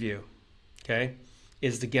a review, okay,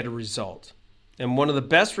 is to get a result. And one of the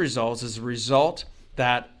best results is a result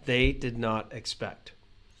that they did not expect.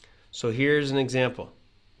 So here's an example,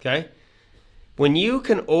 okay? When you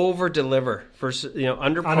can over-deliver versus,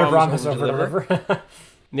 under-promise, over-deliver.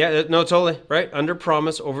 Yeah, no, totally, right?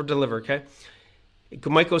 Under-promise, over-deliver, okay? It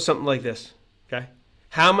might go something like this, okay?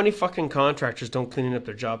 How many fucking contractors don't clean up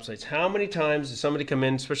their job sites? How many times does somebody come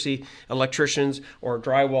in, especially electricians or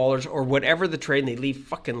drywallers or whatever the trade, and they leave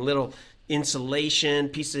fucking little piece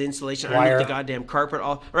of insulation underneath the goddamn carpet,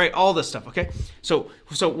 all this stuff, okay? So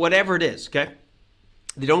whatever it is, okay?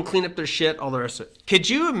 They don't clean up their shit, all the rest of it. Could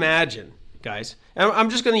you imagine, guys, and I'm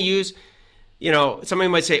just going to use somebody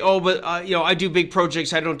might say, oh, but I do big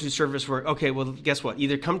projects, I don't do service work. Okay, well, guess what?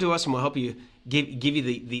 Either come to us and we'll help you give you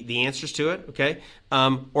the answers to it, okay?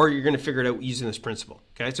 Or you're going to figure it out using this principle,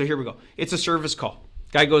 okay? So here we go. It's a service call.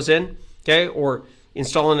 Guy goes in, okay, or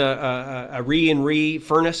installing a re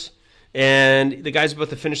furnace, and the guy's about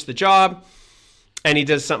to finish the job, and he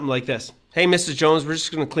does something like this. Hey, Mrs. Jones, we're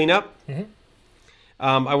just going to clean up. Mm-hmm.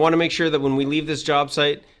 I want to make sure that when we leave this job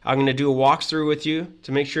site, I'm going to do a walkthrough with you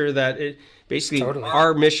to make sure that it basically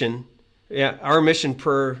our mission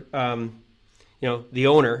per the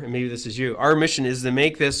owner, and maybe this is you. Our mission is to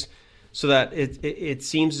make this so that it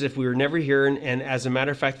seems as if we were never here, and as a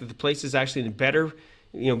matter of fact, that the place is actually better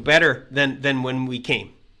than when we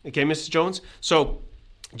came. Okay, Mrs. Jones. So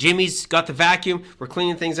Jimmy's got the vacuum. We're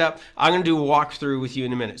cleaning things up. I'm going to do a walkthrough with you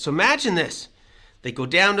in a minute. So imagine this: they go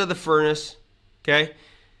down to the furnace. Okay,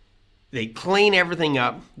 they clean everything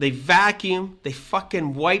up. They vacuum. They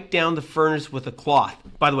fucking wipe down the furnace with a cloth.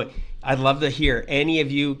 By the way, I'd love to hear any of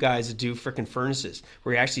you guys that do freaking furnaces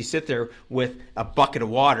where you actually sit there with a bucket of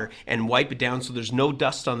water and wipe it down so there's no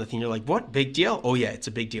dust on the thing. You're like, what? Big deal? Oh, yeah, it's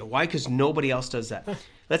a big deal. Why? Because nobody else does that.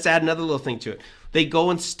 Let's add another little thing to it. They go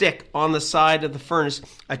and stick on the side of the furnace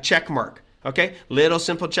a check mark. Okay, little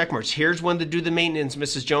simple check marks. Here's when to do the maintenance,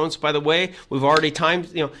 Mrs. Jones. By the way, we've already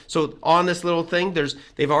timed, so on this little thing,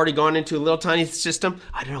 they've already gone into a little tiny system,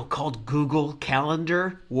 I don't know, called Google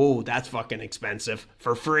Calendar. Whoa, that's fucking expensive,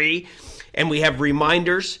 for free. And we have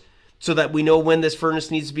reminders so that we know when this furnace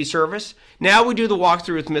needs to be serviced. Now we do the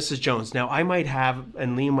walkthrough with Mrs. Jones. Now I might have,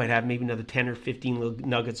 and Liam might have maybe another 10 or 15 little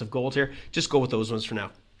nuggets of gold here. Just go with those ones for now.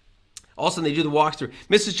 Also, they do the walkthrough.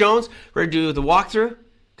 Mrs. Jones, we're going to do the walkthrough,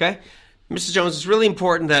 okay? Mrs. Jones, it's really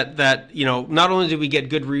important that not only do we get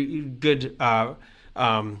good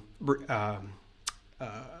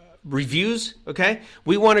reviews, okay?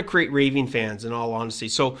 We want to create raving fans, in all honesty.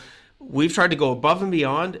 So we've tried to go above and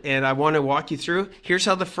beyond, and I want to walk you through. Here's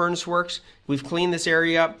how the furnace works. We've cleaned this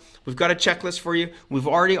area up. We've got a checklist for you. We've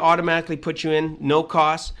already automatically put you in, no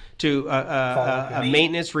cost, to a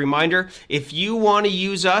maintenance reminder. If you want to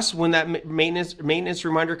use us when that maintenance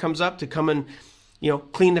reminder comes up to come and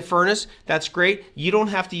clean the furnace, that's great. You don't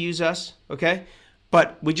have to use us, okay?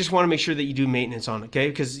 But we just want to make sure that you do maintenance on it, okay?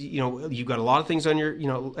 Because, you've got a lot of things on your,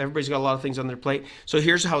 everybody's got a lot of things on their plate. So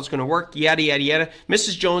here's how it's going to work, yada, yada, yada.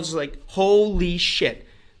 Mrs. Jones is like, holy shit.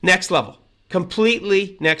 Next level.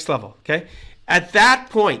 Completely next level, okay? At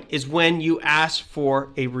that point is when you ask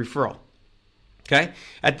for a referral. Okay.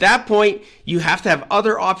 At that point, you have to have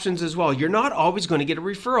other options as well. You're not always going to get a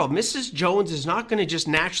referral. Mrs. Jones is not going to just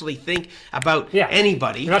naturally think about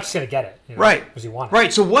anybody. You're not just going to get it. Right. Because you want it.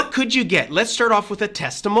 Right. So what could you get? Let's start off with a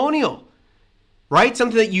testimonial. Right?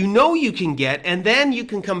 Something that you can get, and then you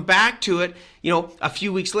can come back to it, a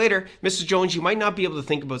few weeks later. Mrs. Jones, you might not be able to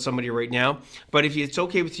think about somebody right now, but if it's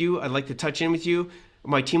okay with you, I'd like to touch in with you.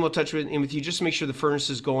 My team will touch in with you just to make sure the furnace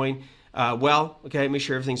is going well. Okay. Make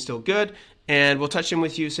sure everything's still good. And we'll touch in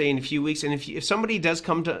with you, say, in a few weeks. And if somebody does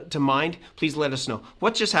come to mind, please let us know.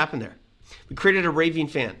 What just happened there? We created a raving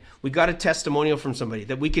fan. We got a testimonial from somebody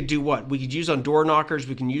that we could do what? We could use on door knockers.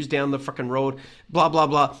 We can use down the frickin' road, blah, blah,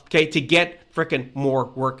 blah, okay, to get frickin' more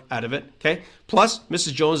work out of it, okay? Plus,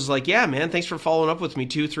 Mrs. Jones is like, yeah, man, thanks for following up with me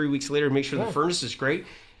 2-3 weeks later to make sure the furnace is great,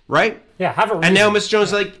 right? Yeah, have a reason. And now Mrs. Jones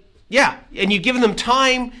is like, yeah, and you've given them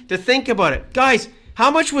time to think about it. Guys,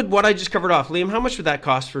 how much would what I just covered off, Liam, how much would that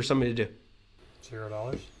cost for somebody to do?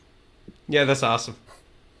 $0. Yeah, that's awesome.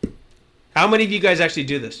 How many of you guys actually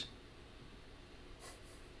do this?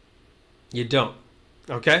 You don't.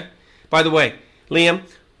 Okay? By the way, Liam,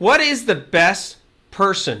 what is the best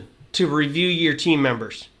person to review your team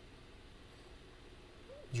members?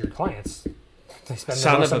 Your clients. They spend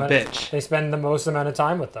Son of a bitch. They spend the most amount of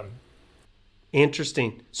time with them.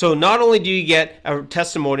 Interesting. So not only do you get a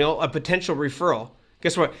testimonial, a potential referral,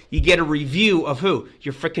 guess what? You get a review of who?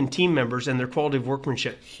 Your freaking team members and their quality of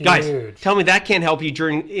workmanship. Huge. Guys, tell me that can't help you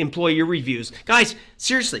during employee reviews. Guys,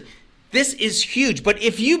 seriously, this is huge. But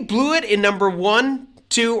if you blew it in number 1,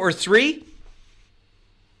 2, or 3,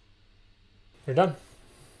 you're done.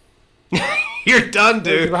 You're done,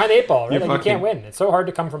 dude. You're behind the 8 ball, right? You can't win. It's so hard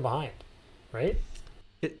to come from behind, right?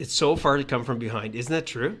 It's so far to come from behind. Isn't that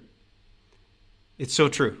true? It's so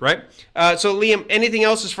true, right? So, Liam, anything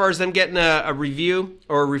else as far as them getting a review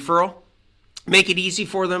or a referral? Make it easy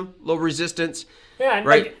for them, low resistance, and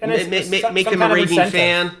right? And make them a raving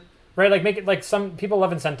fan. Right, like make it like some people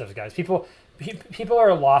love incentives, guys. People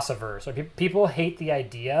are loss averse. Or people hate the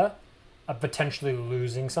idea of potentially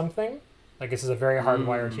losing something. Like this is a very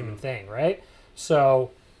hardwired human thing, right?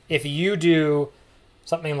 So if you do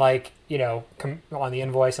something like, on the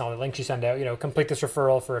invoice and all the links you send out, complete this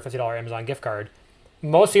referral for a $50 Amazon gift card.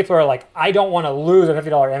 Most people are like, I don't want to lose a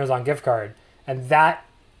 $50 Amazon gift card. And that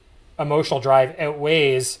emotional drive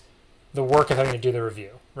outweighs the work of having to do the review,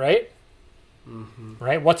 right? Mm-hmm.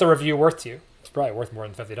 Right? What's a review worth to you? It's probably worth more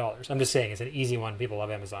than $50. I'm just saying it's an easy one. People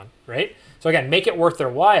love Amazon, right? So again, make it worth their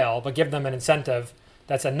while, but give them an incentive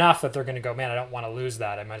that's enough that they're going to go, man, I don't want to lose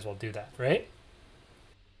that. I might as well do that, right?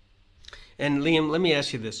 And Liam, let me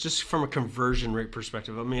ask you this, just from a conversion rate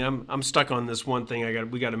perspective. I mean, I'm stuck on this one thing.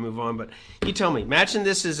 We got to move on. But you tell me, imagine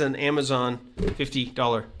this is an Amazon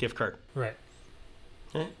 $50 gift card. Right.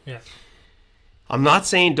 Okay? Yeah. I'm not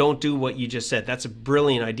saying don't do what you just said. That's a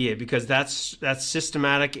brilliant idea because that's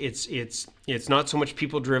systematic. It's not so much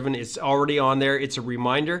people driven. It's already on there. It's a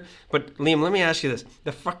reminder. But Liam, let me ask you this: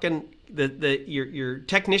 your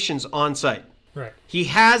technician's on site. Right. He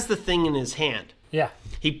has the thing in his hand. Yeah.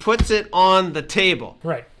 He puts it on the table.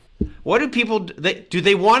 Right. What do people do?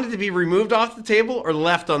 They want it to be removed off the table or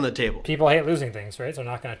left on the table? People hate losing things, right? So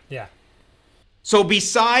they're not gonna. Yeah. So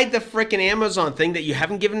beside the frickin' Amazon thing that you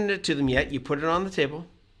haven't given it to them yet, you put it on the table,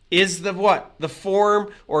 is the what? The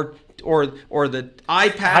form or the iPad? I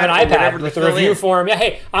have an iPad with the review form. Yeah,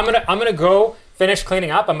 hey, I'm gonna go finish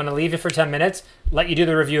cleaning up. I'm gonna leave you for 10 minutes, let you do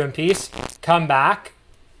the review in peace, come back,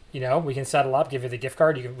 we can settle up, give you the gift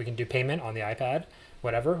card, we can do payment on the iPad,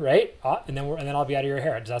 whatever, right? And then I'll be out of your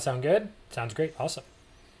hair. Does that sound good? Sounds great. Awesome.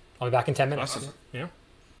 I'll be back in 10 minutes. Awesome. Yeah.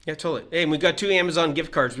 Yeah, totally. Hey, and we got 2 Amazon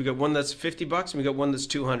gift cards. We got one that's $50 and we got one that's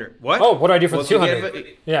 $200. What? Oh, what do I do for the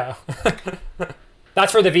 200? Yeah.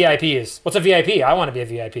 That's for the VIPs. What's a VIP? I want to be a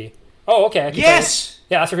VIP. Oh, okay. Yes.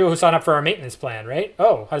 Yeah, that's for people who sign up for our maintenance plan, right?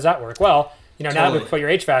 Oh, how does that work? Well, now that we put your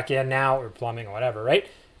HVAC in now, or plumbing or whatever, right?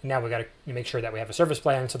 Now we got to make sure that we have a service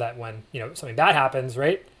plan so that when, something bad happens,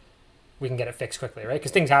 right, we can get it fixed quickly, right? Because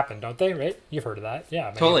things happen, don't they, right? You've heard of that. Yeah.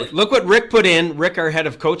 Totally. Look what Rick put in. Rick, our head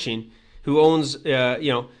of coaching, who owns,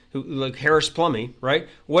 like Harris Plumbing, right?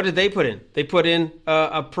 What did they put in? They put in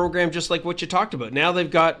a program just like what you talked about. Now they've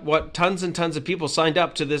got, tons and tons of people signed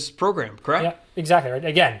up to this program, correct? Yeah, exactly, right?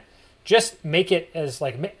 Again, just make it as,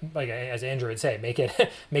 like as Andrew would say, make it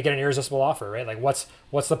an irresistible offer, right? Like what's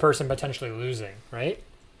the person potentially losing, right?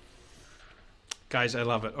 Guys, I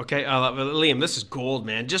love it. Okay, I love it. Liam, this is gold,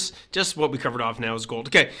 man. Just what we covered off now is gold.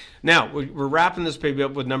 Okay, now we're wrapping this baby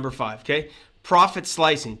up with number 5, okay? Profit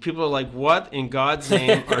slicing. People are like, what in God's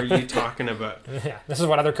name are you talking about? Yeah, this is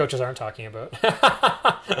what other coaches aren't talking about.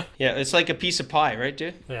 Yeah, it's like a piece of pie, right,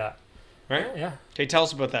 dude? Yeah. Right? Yeah. Okay, tell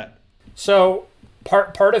us about that. So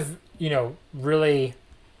part of, really,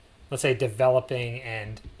 let's say, developing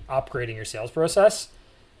and upgrading your sales process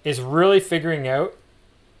is really figuring out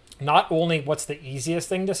not only what's the easiest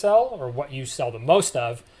thing to sell or what you sell the most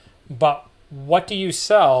of, but what do you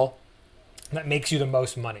sell that makes you the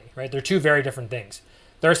most money, right? They're two very different things.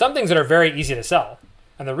 There are some things that are very easy to sell.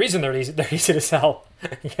 And the reason they're easy to sell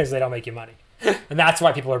because they don't make you money. And that's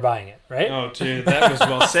why people are buying it, right? Oh, dude, that was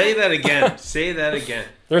well. Say that again. Say that again.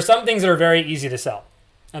 There are some things that are very easy to sell.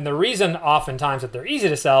 And the reason oftentimes that they're easy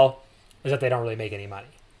to sell is that they don't really make any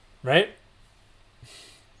money, right?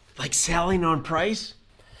 Like selling on price?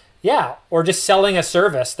 Yeah, or just selling a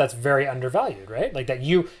service that's very undervalued, right? Like that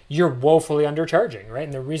you're woefully undercharging, right?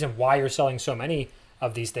 And the reason why you're selling so many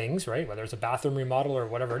of these things, right, whether it's a bathroom remodel or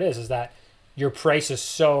whatever it is that your price is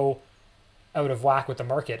so out of whack with the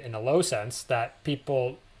market in a low sense that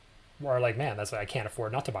people are like, man, I can't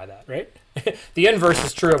afford not to buy that, right? The inverse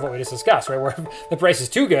is true of what we just discussed, right? Where if the price is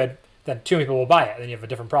too good, then too many people will buy it. Then you have a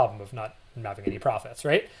different problem of not having any profits,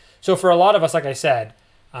 right? So for a lot of us, like I said,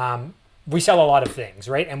 we sell a lot of things,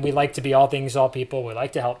 right? And we like to be all things, all people. We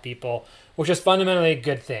like to help people, which is fundamentally a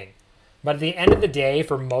good thing. But at the end of the day,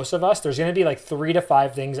 for most of us, there's going to be like 3 to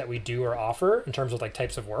 5 things that we do or offer in terms of like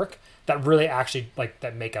types of work that really actually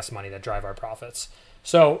that make us money, that drive our profits.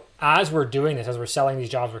 So as we're doing this, as we're selling these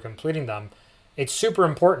jobs, we're completing them, it's super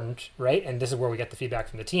important, right? And this is where we get the feedback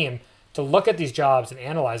from the team to look at these jobs and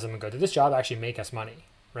analyze them and go, did this job actually make us money,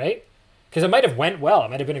 right? Because it might have went well.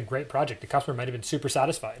 It might have been a great project. The customer might have been super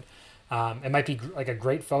satisfied. It might be like a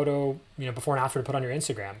great photo, before and after to put on your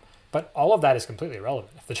Instagram. But all of that is completely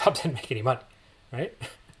irrelevant if the job didn't make any money, right?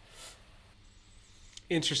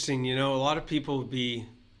 Interesting. A lot of people would be,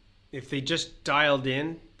 if they just dialed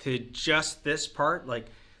in to just this part, like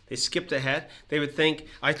they skipped ahead, they would think,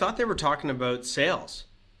 I thought they were talking about sales.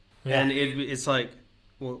 Yeah. And it's like,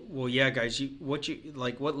 well, yeah, guys, what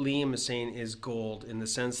Liam is saying is gold in the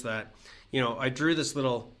sense that, I drew this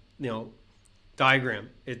little, diagram.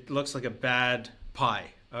 It looks like a bad pie,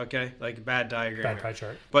 okay? Like a bad diagram. Bad pie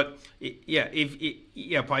chart. But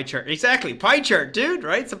pie chart. Exactly, pie chart, dude,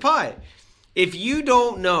 right? It's a pie. If you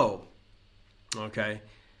don't know, okay,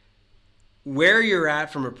 where you're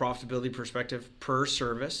at from a profitability perspective per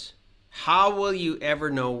service, how will you ever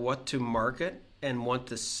know what to market and what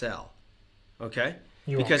to sell? Okay?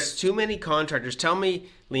 Because too many contractors, tell me,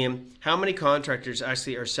 Liam, how many contractors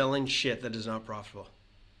actually are selling shit that is not profitable?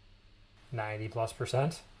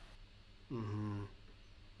 90+%.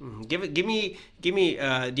 Give me. Do you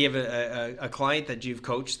have a client that you've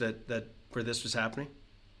coached that where this was happening?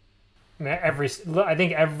 I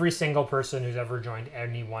think every single person who's ever joined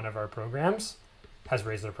any one of our programs has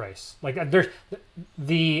raised their price. Like there's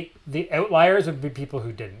the outliers would be people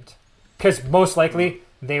who didn't, because most likely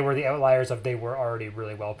they were the outliers of they were already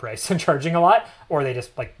really well priced and charging a lot, or they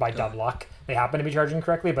just like by dumb luck they happen to be charging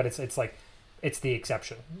correctly. But it's like it's the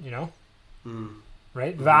exception, you know,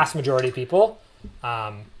 right? Vast majority of people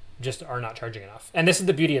just are not charging enough, and this is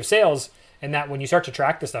the beauty of sales. And that when you start to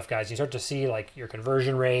track this stuff, guys, you start to see like your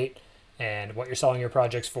conversion rate and what you're selling your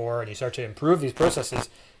projects for, and you start to improve these processes,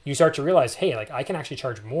 you start to realize, hey, like I can actually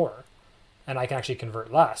charge more and I can actually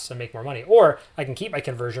convert less and make more money, or I can keep my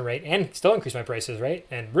conversion rate and still increase my prices, right?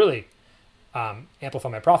 And really amplify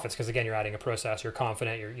my profits. Because again, you're adding a process, you're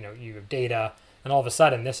confident, you have data, and all of a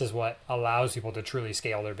sudden this is what allows people to truly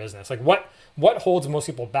scale their business. Like what holds most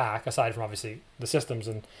people back, aside from obviously the systems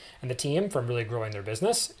and the team, from really growing their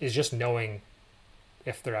business, is just knowing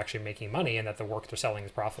if they're actually making money and that the work they're selling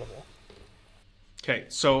is profitable. Okay,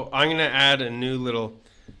 so I'm going to add a new little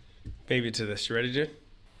baby to this. You ready, dude?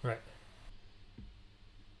 Right.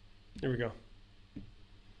 Here we go.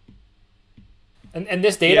 And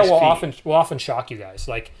this data will often shock you guys.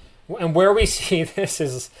 Like, and where we see this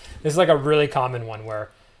is like a really common one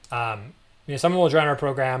where, someone will join our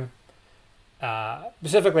program.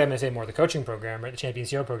 Specifically, I'm going to say more the coaching program, right? The Champion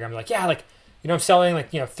CEO program. Like, yeah, like, I'm selling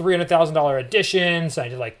like, $300,000 additions. I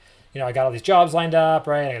did like, I got all these jobs lined up,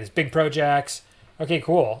 right? I got these big projects. Okay,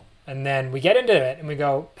 cool. And then we get into it and we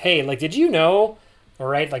go, hey, like, did you know? All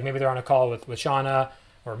right, like maybe they're on a call with Shauna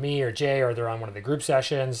or me or Jay, or they're on one of the group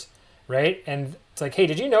sessions, right? And it's like, hey,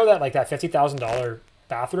 did you know that like that $50,000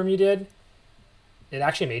 bathroom you did, it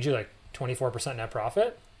actually made you like 24% net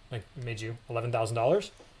profit? Like it made you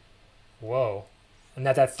 $11,000. Whoa. And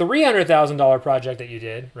that $300,000 project that you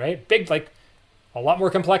did, right? Big, like a lot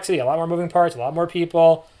more complexity, a lot more moving parts, a lot more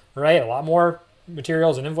people, right? A lot more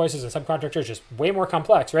materials and invoices and subcontractors, just way more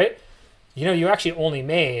complex, right? You actually only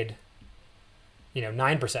made,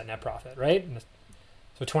 9% net profit, right?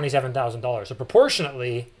 So $27,000. So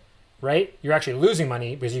proportionately, right, you're actually losing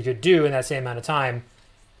money because you could do in that same amount of time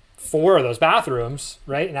 4 of those bathrooms,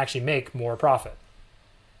 right, and actually make more profit.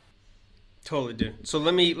 Totally, dude. So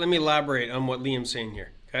let me elaborate on what Liam's saying here.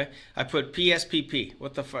 Okay, I put PSPP.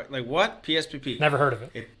 What the fuck? Like what? PSPP. Never heard of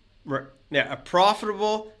it. A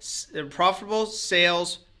profitable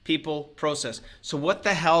sales people process. So what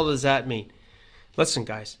the hell does that mean? Listen,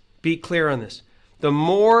 guys, be clear on this. The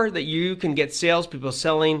more that you can get salespeople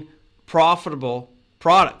selling profitable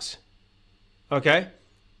products, okay,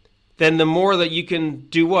 then the more that you can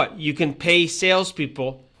do what? You can pay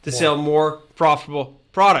salespeople to sell more profitable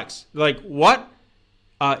products. Like what?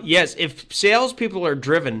 Yes, if salespeople are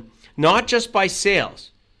driven not just by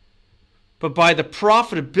sales, but by the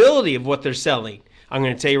profitability of what they're selling, I'm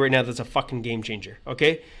going to tell you right now that's a fucking game changer,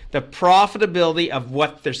 okay? The profitability of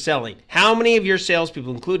what they're selling. How many of your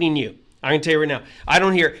salespeople, including you, I'm going to tell you right now, I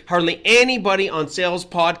don't hear hardly anybody on sales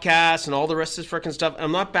podcasts and all the rest of this freaking stuff.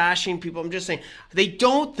 I'm not bashing people. I'm just saying they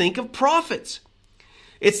don't think of profits.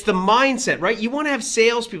 It's the mindset, right? You want to have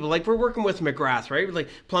salespeople, like we're working with McGrath, right? Like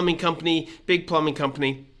plumbing company, big plumbing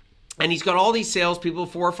company. And he's got all these salespeople,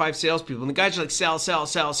 4 or 5 salespeople. And the guys are like, sell, sell,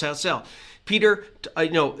 sell, sell, sell. Peter,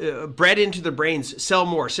 bred into their brains, sell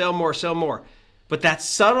more, sell more, sell more. But that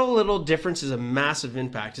subtle little difference is a massive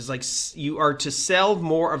impact. It's like you are to sell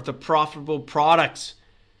more of the profitable products.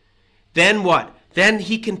 Then what? Then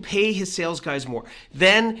he can pay his sales guys more.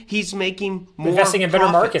 Then he's making more investing in better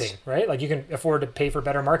profits. Marketing, right? Like you can afford to pay for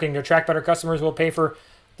better marketing to attract better customers. Will pay for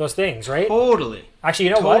those things, right? Totally. Actually,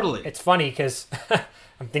 you know what? It's funny because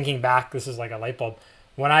I'm thinking back. This is like a light bulb.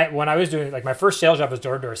 When I was doing like my first sales job was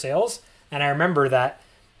door-to-door sales, and I remember that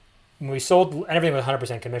when we sold, and everything was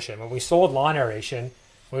 100% commission. When we sold lawn aeration,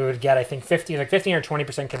 we would get, I think, 15 or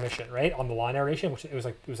 20% commission, right, on the lawn aeration, which it was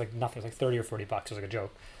like nothing. It was like $30 or $40. It was like a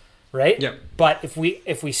joke, right? Yeah. But if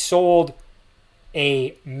we sold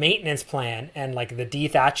a maintenance plan and like the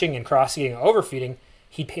dethatching and cross-seeding and overfeeding,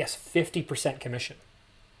 he'd pay us 50% commission.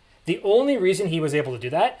 The only reason he was able to do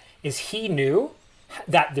that is he knew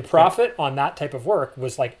that the profit on that type of work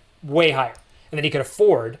was like way higher, and that he could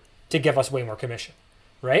afford to give us way more commission,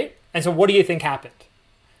 right? And so what do you think happened,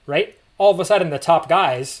 right? All of a sudden the top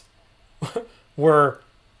guys were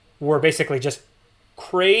basically just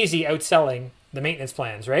crazy outselling the maintenance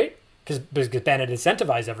plans, right? Because Ben had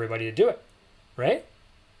incentivized everybody to do it, right?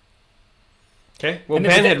 Okay. Well, And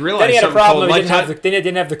Ben had realized then he had a something problem. called They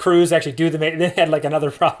didn't have the crews actually do the maintenance. They had like another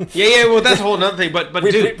problem. Yeah. Well, that's a whole other thing. But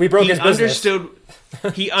dude, we broke he his business.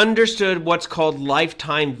 he understood what's called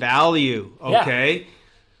lifetime value. Okay. Yeah.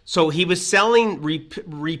 So he was selling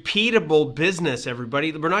repeatable business,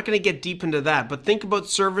 everybody. We're not going to get deep into that, but think about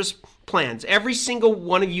service plans. Every single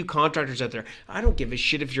one of you contractors out there, I don't give a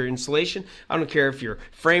shit if you're insulation. I don't care if you're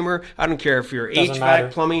framer. I don't care if you're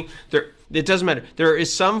HVAC, plumbing. It doesn't matter. There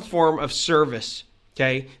is some form of service,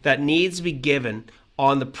 okay, that needs to be given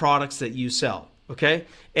on the products that you sell, okay?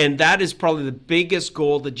 And that is probably the biggest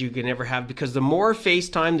goal that you can ever have, because the more face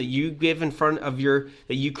time that you give in front of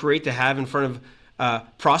that you create to have in front of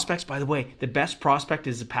prospects. By the way, the best prospect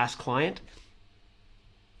is a past client,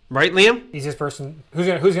 right, Liam? Easiest person. Who's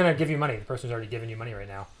gonna give you money? The person who's already giving you money right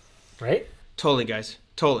now, right? Totally, guys.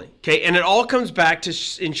 Totally. Okay, and it all comes back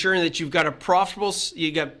to ensuring that you've got profitable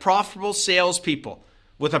salespeople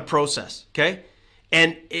with a process. Okay,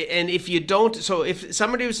 and if you don't, so if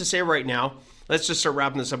somebody was to say right now, let's just start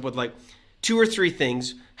wrapping this up with like 2 or 3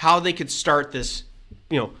 things how they could start this,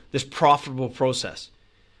 this profitable process.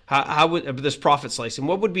 How would this profit slicing?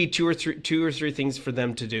 What would be two or three things for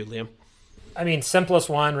them to do, Liam? I mean, simplest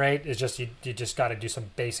one, right, is just you just got to do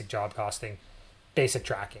some basic job costing, basic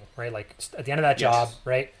tracking, right? Like at the end of that job,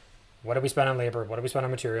 right? What did we spend on labor? What did we spend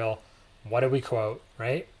on material? What did we quote,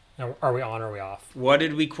 right? Are we on or are we off? What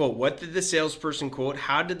did we quote? What did the salesperson quote?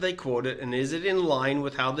 How did they quote it? And is it in line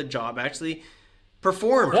with how the job actually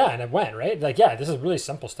performed? Yeah, and it went, right? Like, yeah, this is really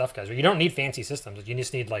simple stuff, guys. You don't need fancy systems. You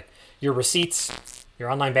just need like your receipts,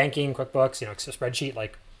 your online banking, QuickBooks, a spreadsheet.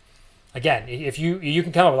 Like, again, if you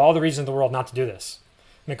can come up with all the reasons in the world not to do this,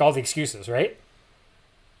 make all the excuses, right?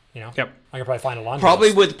 Yep. I could probably find a laundry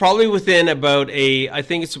probably within about I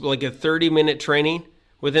think it's like a 30-minute training.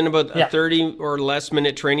 Within about a 30 or less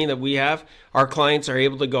minute training that we have, our clients are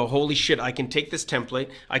able to go, holy shit, I can take this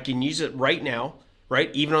template, I can use it right now,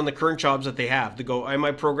 right? Even on the current jobs that they have, to go, am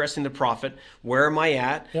I progressing to profit? Where am I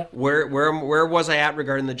at? Yeah. Where was I at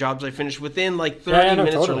regarding the jobs I finished within like 30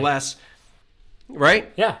 minutes or less,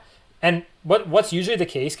 right? Yeah. And what's usually the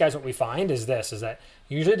case, guys, what we find is that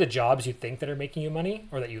usually the jobs you think that are making you money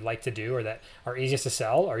or that you like to do or that are easiest to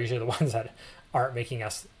sell are usually the ones that aren't making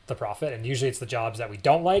us the profit. And usually it's the jobs that we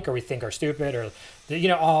don't like or we think are stupid or,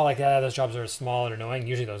 those jobs are small and annoying.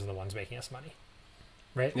 Usually those are the ones making us money.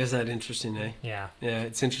 Right? Isn't that interesting, eh? Yeah. Yeah,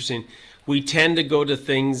 it's interesting. We tend to go to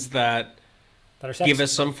things that are sexy. Give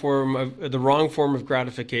us some form of the wrong form of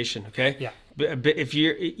gratification, okay? Yeah. But if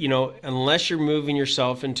you're, unless you're moving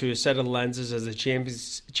yourself into a set of lenses as a champion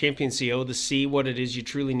CEO to see what it is you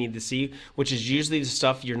truly need to see, which is usually the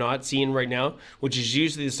stuff you're not seeing right now, which is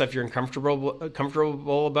usually the stuff you're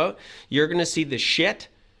comfortable about, you're going to see the shit,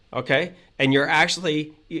 okay? And you're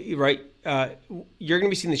actually, right, you're going to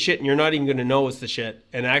be seeing the shit and you're not even going to know it's the shit.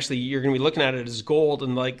 And actually you're going to be looking at it as gold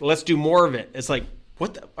and like, let's do more of it. It's like,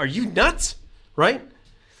 are you nuts? Right?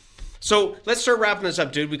 So let's start wrapping this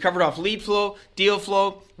up, dude. We covered off lead flow, deal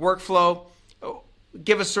flow, workflow.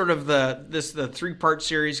 Give us sort of the 3-part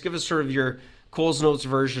series. Give us sort of your Coles Notes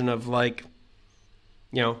version of like,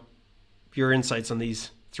 your insights on these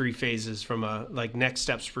 3 phases from a like next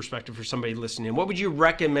steps perspective for somebody listening. What would you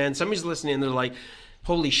recommend? Somebody's listening and they're like,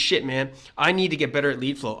 holy shit, man, I need to get better at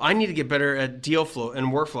lead flow. I need to get better at deal flow and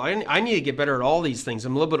workflow. I need to get better at all these things.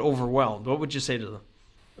 I'm a little bit overwhelmed. What would you say to them?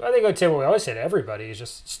 I think I would say what we always say to everybody is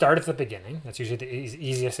just start at the beginning. That's usually the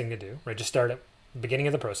easiest thing to do, right? Just start at the beginning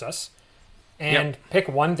of the process and pick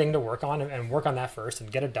one thing to work on and work on that first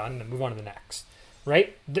and get it done and then move on to the next,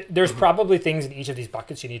 right? There's probably things in each of these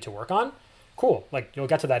buckets you need to work on. Cool. Like you'll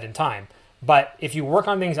get to that in time. But if you work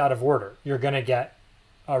on things out of order, you're going to get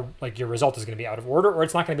your result is going to be out of order or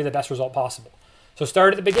it's not going to be the best result possible. So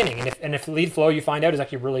start at the beginning. And if lead flow you find out is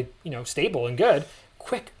actually really, stable and good,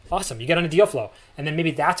 quick, awesome. You get on a deal flow. And then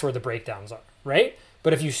maybe that's where the breakdowns are, right?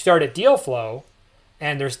 But if you start at deal flow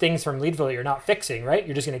and there's things from lead flow that you're not fixing, right?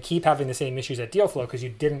 You're just going to keep having the same issues at deal flow because you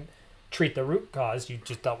didn't treat the root cause. You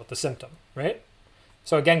just dealt with the symptom, right?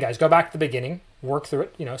 So again, guys, go back to the beginning, work through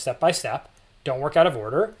it, step by step. Don't work out of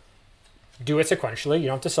order. Do it sequentially. You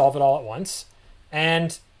don't have to solve it all at once.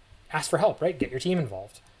 And ask for help, right? Get your team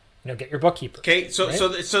involved. Get your bookkeeper. Okay, so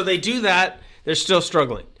right? so they do that. They're still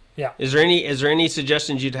struggling. Yeah. Is there any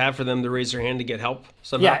suggestions you'd have for them to raise their hand to get help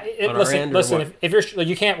somehow? Yeah. Listen. If you're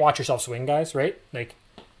you can't watch yourself swing, guys, right? Like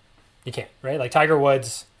you can't, right? Like Tiger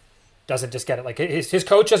Woods doesn't just get it. Like his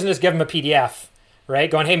coach doesn't just give him a PDF,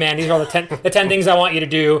 right? Going, hey man, these are all the 10 things I want you to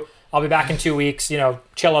do. I'll be back in 2 weeks,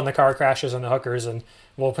 chill on the car crashes and the hookers, and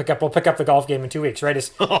we'll pick up the golf game in 2 weeks,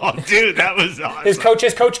 right? Oh, dude, that was awesome. His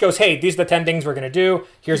coach goes, hey, these are the 10 things we're going to do.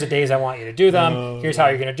 Here's the days I want you to do them. Here's how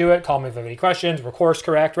you're going to do it. Call me if you have any questions. We're course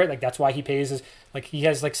correct, right? Like, that's why he pays he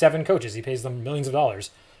has 7 coaches. He pays them millions of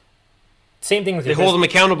dollars. Same thing with They hold them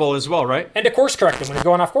accountable as well, right? And to course correct them when you're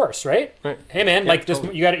going off course, right? Right. Hey, man,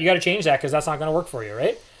 totally. you got to change that because that's not going to work for you,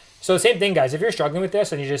 right? So the same thing, guys. If you're struggling with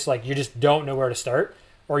this and you just don't know where to start,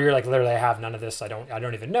 or you're literally, I have none of this, I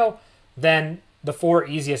don't even know, then the 4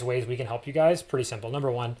 easiest ways we can help you guys, pretty simple.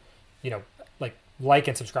 Number 1, like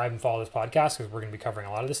and subscribe and follow this podcast because we're going to be covering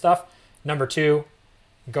a lot of this stuff. Number 2,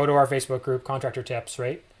 go to our Facebook group, Contractor Tips,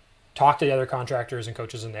 right? Talk to the other contractors and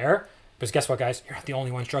coaches in there. Because guess what, guys? You're not the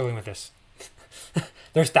only one struggling with this.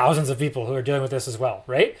 There's thousands of people who are dealing with this as well,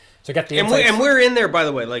 right? So get the insights. And we're in there, by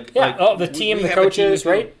the way. The team, the coaches,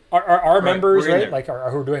 right? Our members, right? Who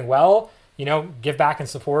are doing well. Give back and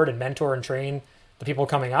support and mentor and train the people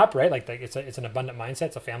coming up, right? It's an abundant mindset.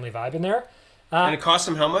 It's a family vibe in there. And it costs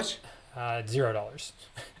them how much? $0.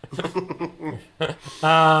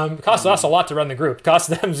 Costs us a lot to run the group. Costs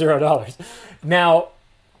them $0. Now,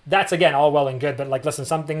 that's again all well and good, but listen,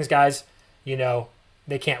 some things, guys,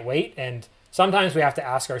 they can't wait, and sometimes we have to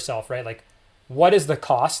ask ourselves, right? What is the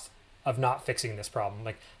cost of not fixing this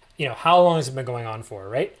problem? How long has it been going on for,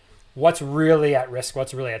 right? What's really at risk?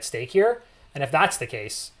 What's really at stake here? And if that's the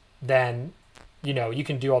case, then you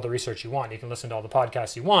can do all the research you want. You can listen to all the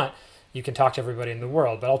podcasts you want. You can talk to everybody in the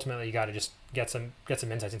world, but ultimately you got to just get some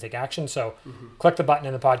insights and take action. So click the button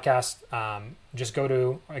in the podcast. Just go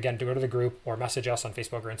to the group or message us on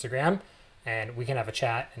Facebook or Instagram, and we can have a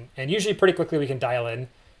chat. And usually pretty quickly we can dial in,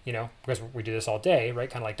 because we do this all day, right?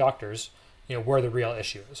 Kind of like doctors, where the real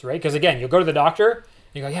issue is, right? Because again, you'll go to the doctor and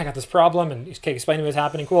you go, yeah, I got this problem, and okay, explain to me what's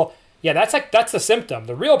happening. Cool. Yeah, that's the symptom.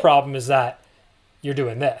 The real problem is that you're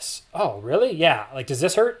doing this. Oh, really? Yeah. Does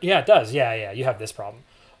this hurt? Yeah, it does. Yeah. You have this problem.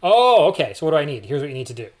 Oh, okay. So what do I need? Here's what you need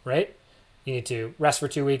to do, right? You need to rest for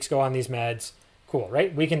 2 weeks, go on these meds. Cool,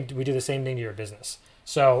 right? We do the same thing to your business.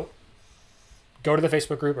 So go to the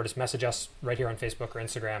Facebook group or just message us right here on Facebook or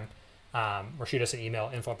Instagram, or shoot us an email,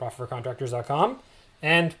 info@profitforcontractors.com.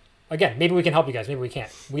 And again, maybe we can help you guys. Maybe we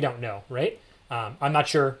can't. We don't know, right? I'm not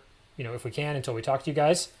sure, if we can until we talk to you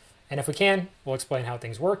guys. And if we can, we'll explain how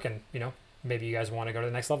things work. And, maybe you guys want to go to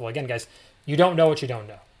the next level. Again, guys, you don't know what you don't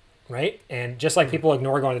know, right? And just like people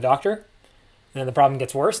ignore going to the doctor, and then the problem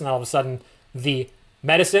gets worse, and then all of a sudden the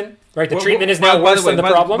medicine, right? The treatment is now worse than the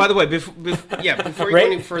problem. By the way, before you go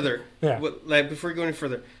any further, before you go any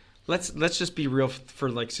further, let's just be real for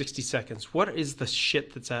 60 seconds. What is the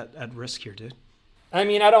shit that's at risk here, dude? I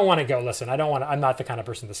mean, I don't want to go. Listen, I'm not the kind of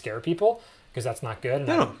person to scare people because that's not good.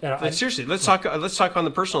 And seriously, let's talk on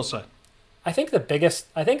the personal side. I think the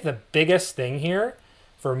biggest thing here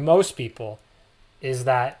for most people is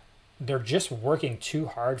that they're just working too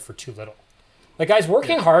hard for too little. Guys,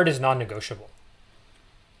 working hard is non-negotiable.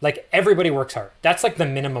 Everybody works hard. That's the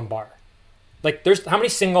minimum bar. There's how many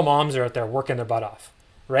single moms are out there working their butt off,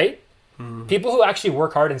 right? Mm-hmm. People who actually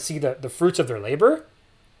work hard and see the fruits of their labor,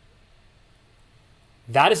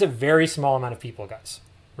 that is a very small amount of people, guys,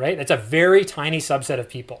 right? It's a very tiny subset of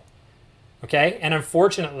people, okay? And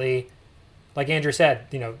unfortunately, like Andrew said,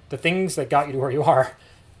 the things that got you to where you are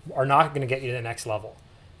not going to get you to the next level.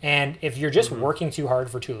 And if you're just working too hard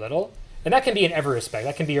for too little, and that can be in every respect.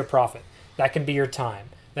 That can be your profit. That can be your time.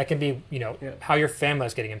 That can be, how your family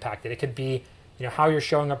is getting impacted. It could be, how you're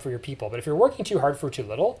showing up for your people. But if you're working too hard for too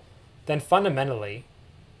little, then fundamentally,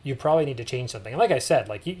 you probably need to change something. And like I said,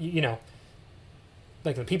 the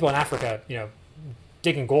people in Africa,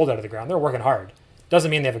 digging gold out of the ground, they're working hard.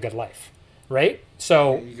 Doesn't mean they have a good life, right?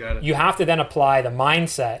 So you have to then apply the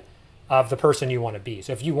mindset of the person you want to be.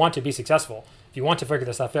 So if you want to be successful, if you want to figure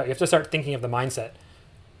this stuff out, you have to start thinking of the mindset,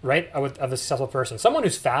 right, of a successful person. Someone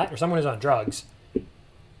who's fat or someone who's on drugs,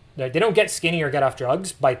 they don't get skinny or get off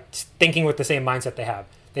drugs by thinking with the same mindset they have.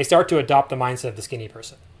 They start to adopt the mindset of the skinny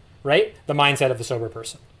person, right? The mindset of the sober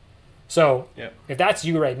person. So if that's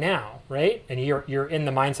you right now, right, and you're in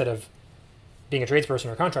the mindset of being a tradesperson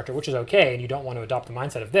or a contractor, which is okay, and you don't want to adopt the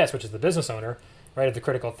mindset of this, which is the business owner, right, of the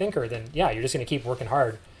critical thinker, then you're just going to keep working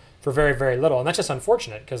hard for very, very little. And that's just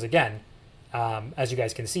unfortunate because, again, as you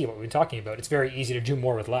guys can see, what we've been talking about, it's very easy to do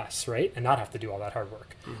more with less, right, and not have to do all that hard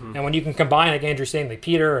work. Mm-hmm. And when you can combine, like Andrew's saying, like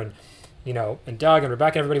Peter and and Doug and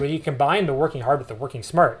Rebecca and everybody, when you combine the working hard with the working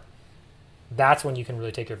smart, that's when you can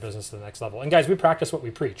really take your business to the next level. And guys, we practice what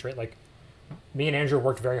we preach, right? Me and Andrew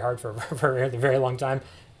worked very hard for a very long time,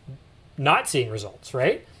 not seeing results,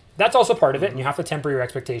 right? That's also part of it, and you have to temper your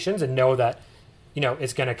expectations and know that,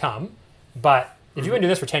 it's going to come. But if you've been doing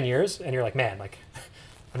this for 10 years and you're like, man,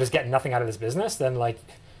 I'm just getting nothing out of this business, then like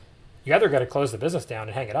you either got to close the business down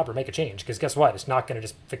and hang it up or make a change, because guess what? It's not going to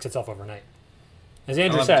just fix itself overnight. As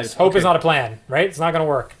Andrew says, hope is not a plan, right? It's not going to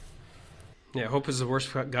work. Yeah, hope is the worst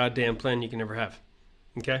goddamn plan you can ever have.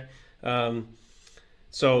 Okay?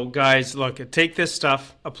 So, guys, look, take this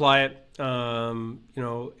stuff, apply it.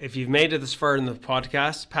 If you've made it this far in the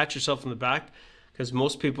podcast, pat yourself on the back, because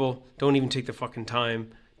most people don't even take the fucking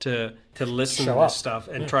time to listen to this stuff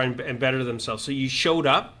and try and better themselves. So you showed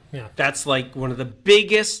up. Yeah. That's like one of the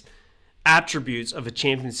biggest attributes of a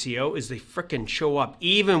champion CEO is they freaking show up,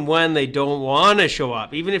 even when they don't want to show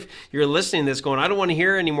up. Even if you're listening to this going, I don't want to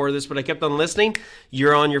hear any more of this, but I kept on listening,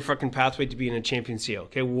 you're on your fucking pathway to being a champion CEO.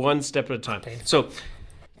 Okay, one step at a time. So,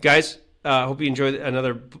 guys, hope you enjoyed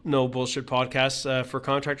another No Bullshit podcast for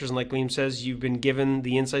contractors. And like Liam says, you've been given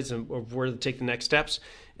the insights of where to take the next steps.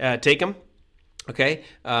 Take them. Okay,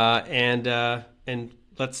 and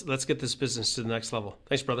let's get this business to the next level.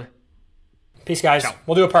 Thanks, brother. Peace, guys. Ciao.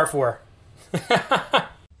 We'll do a part 4.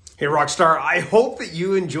 Hey, Rockstar, I hope that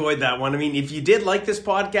you enjoyed that one. I mean, if you did like this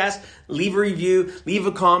podcast, leave a review, leave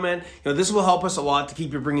a comment. This will help us a lot to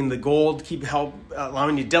keep you bringing the gold,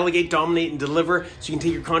 allowing you to delegate, dominate, and deliver so you can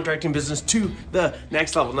take your contracting business to the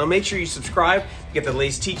next level. Now, make sure you subscribe, get the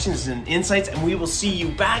latest teachings and insights, and we will see you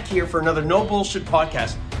back here for another No Bullshit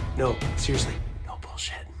podcast. No, seriously.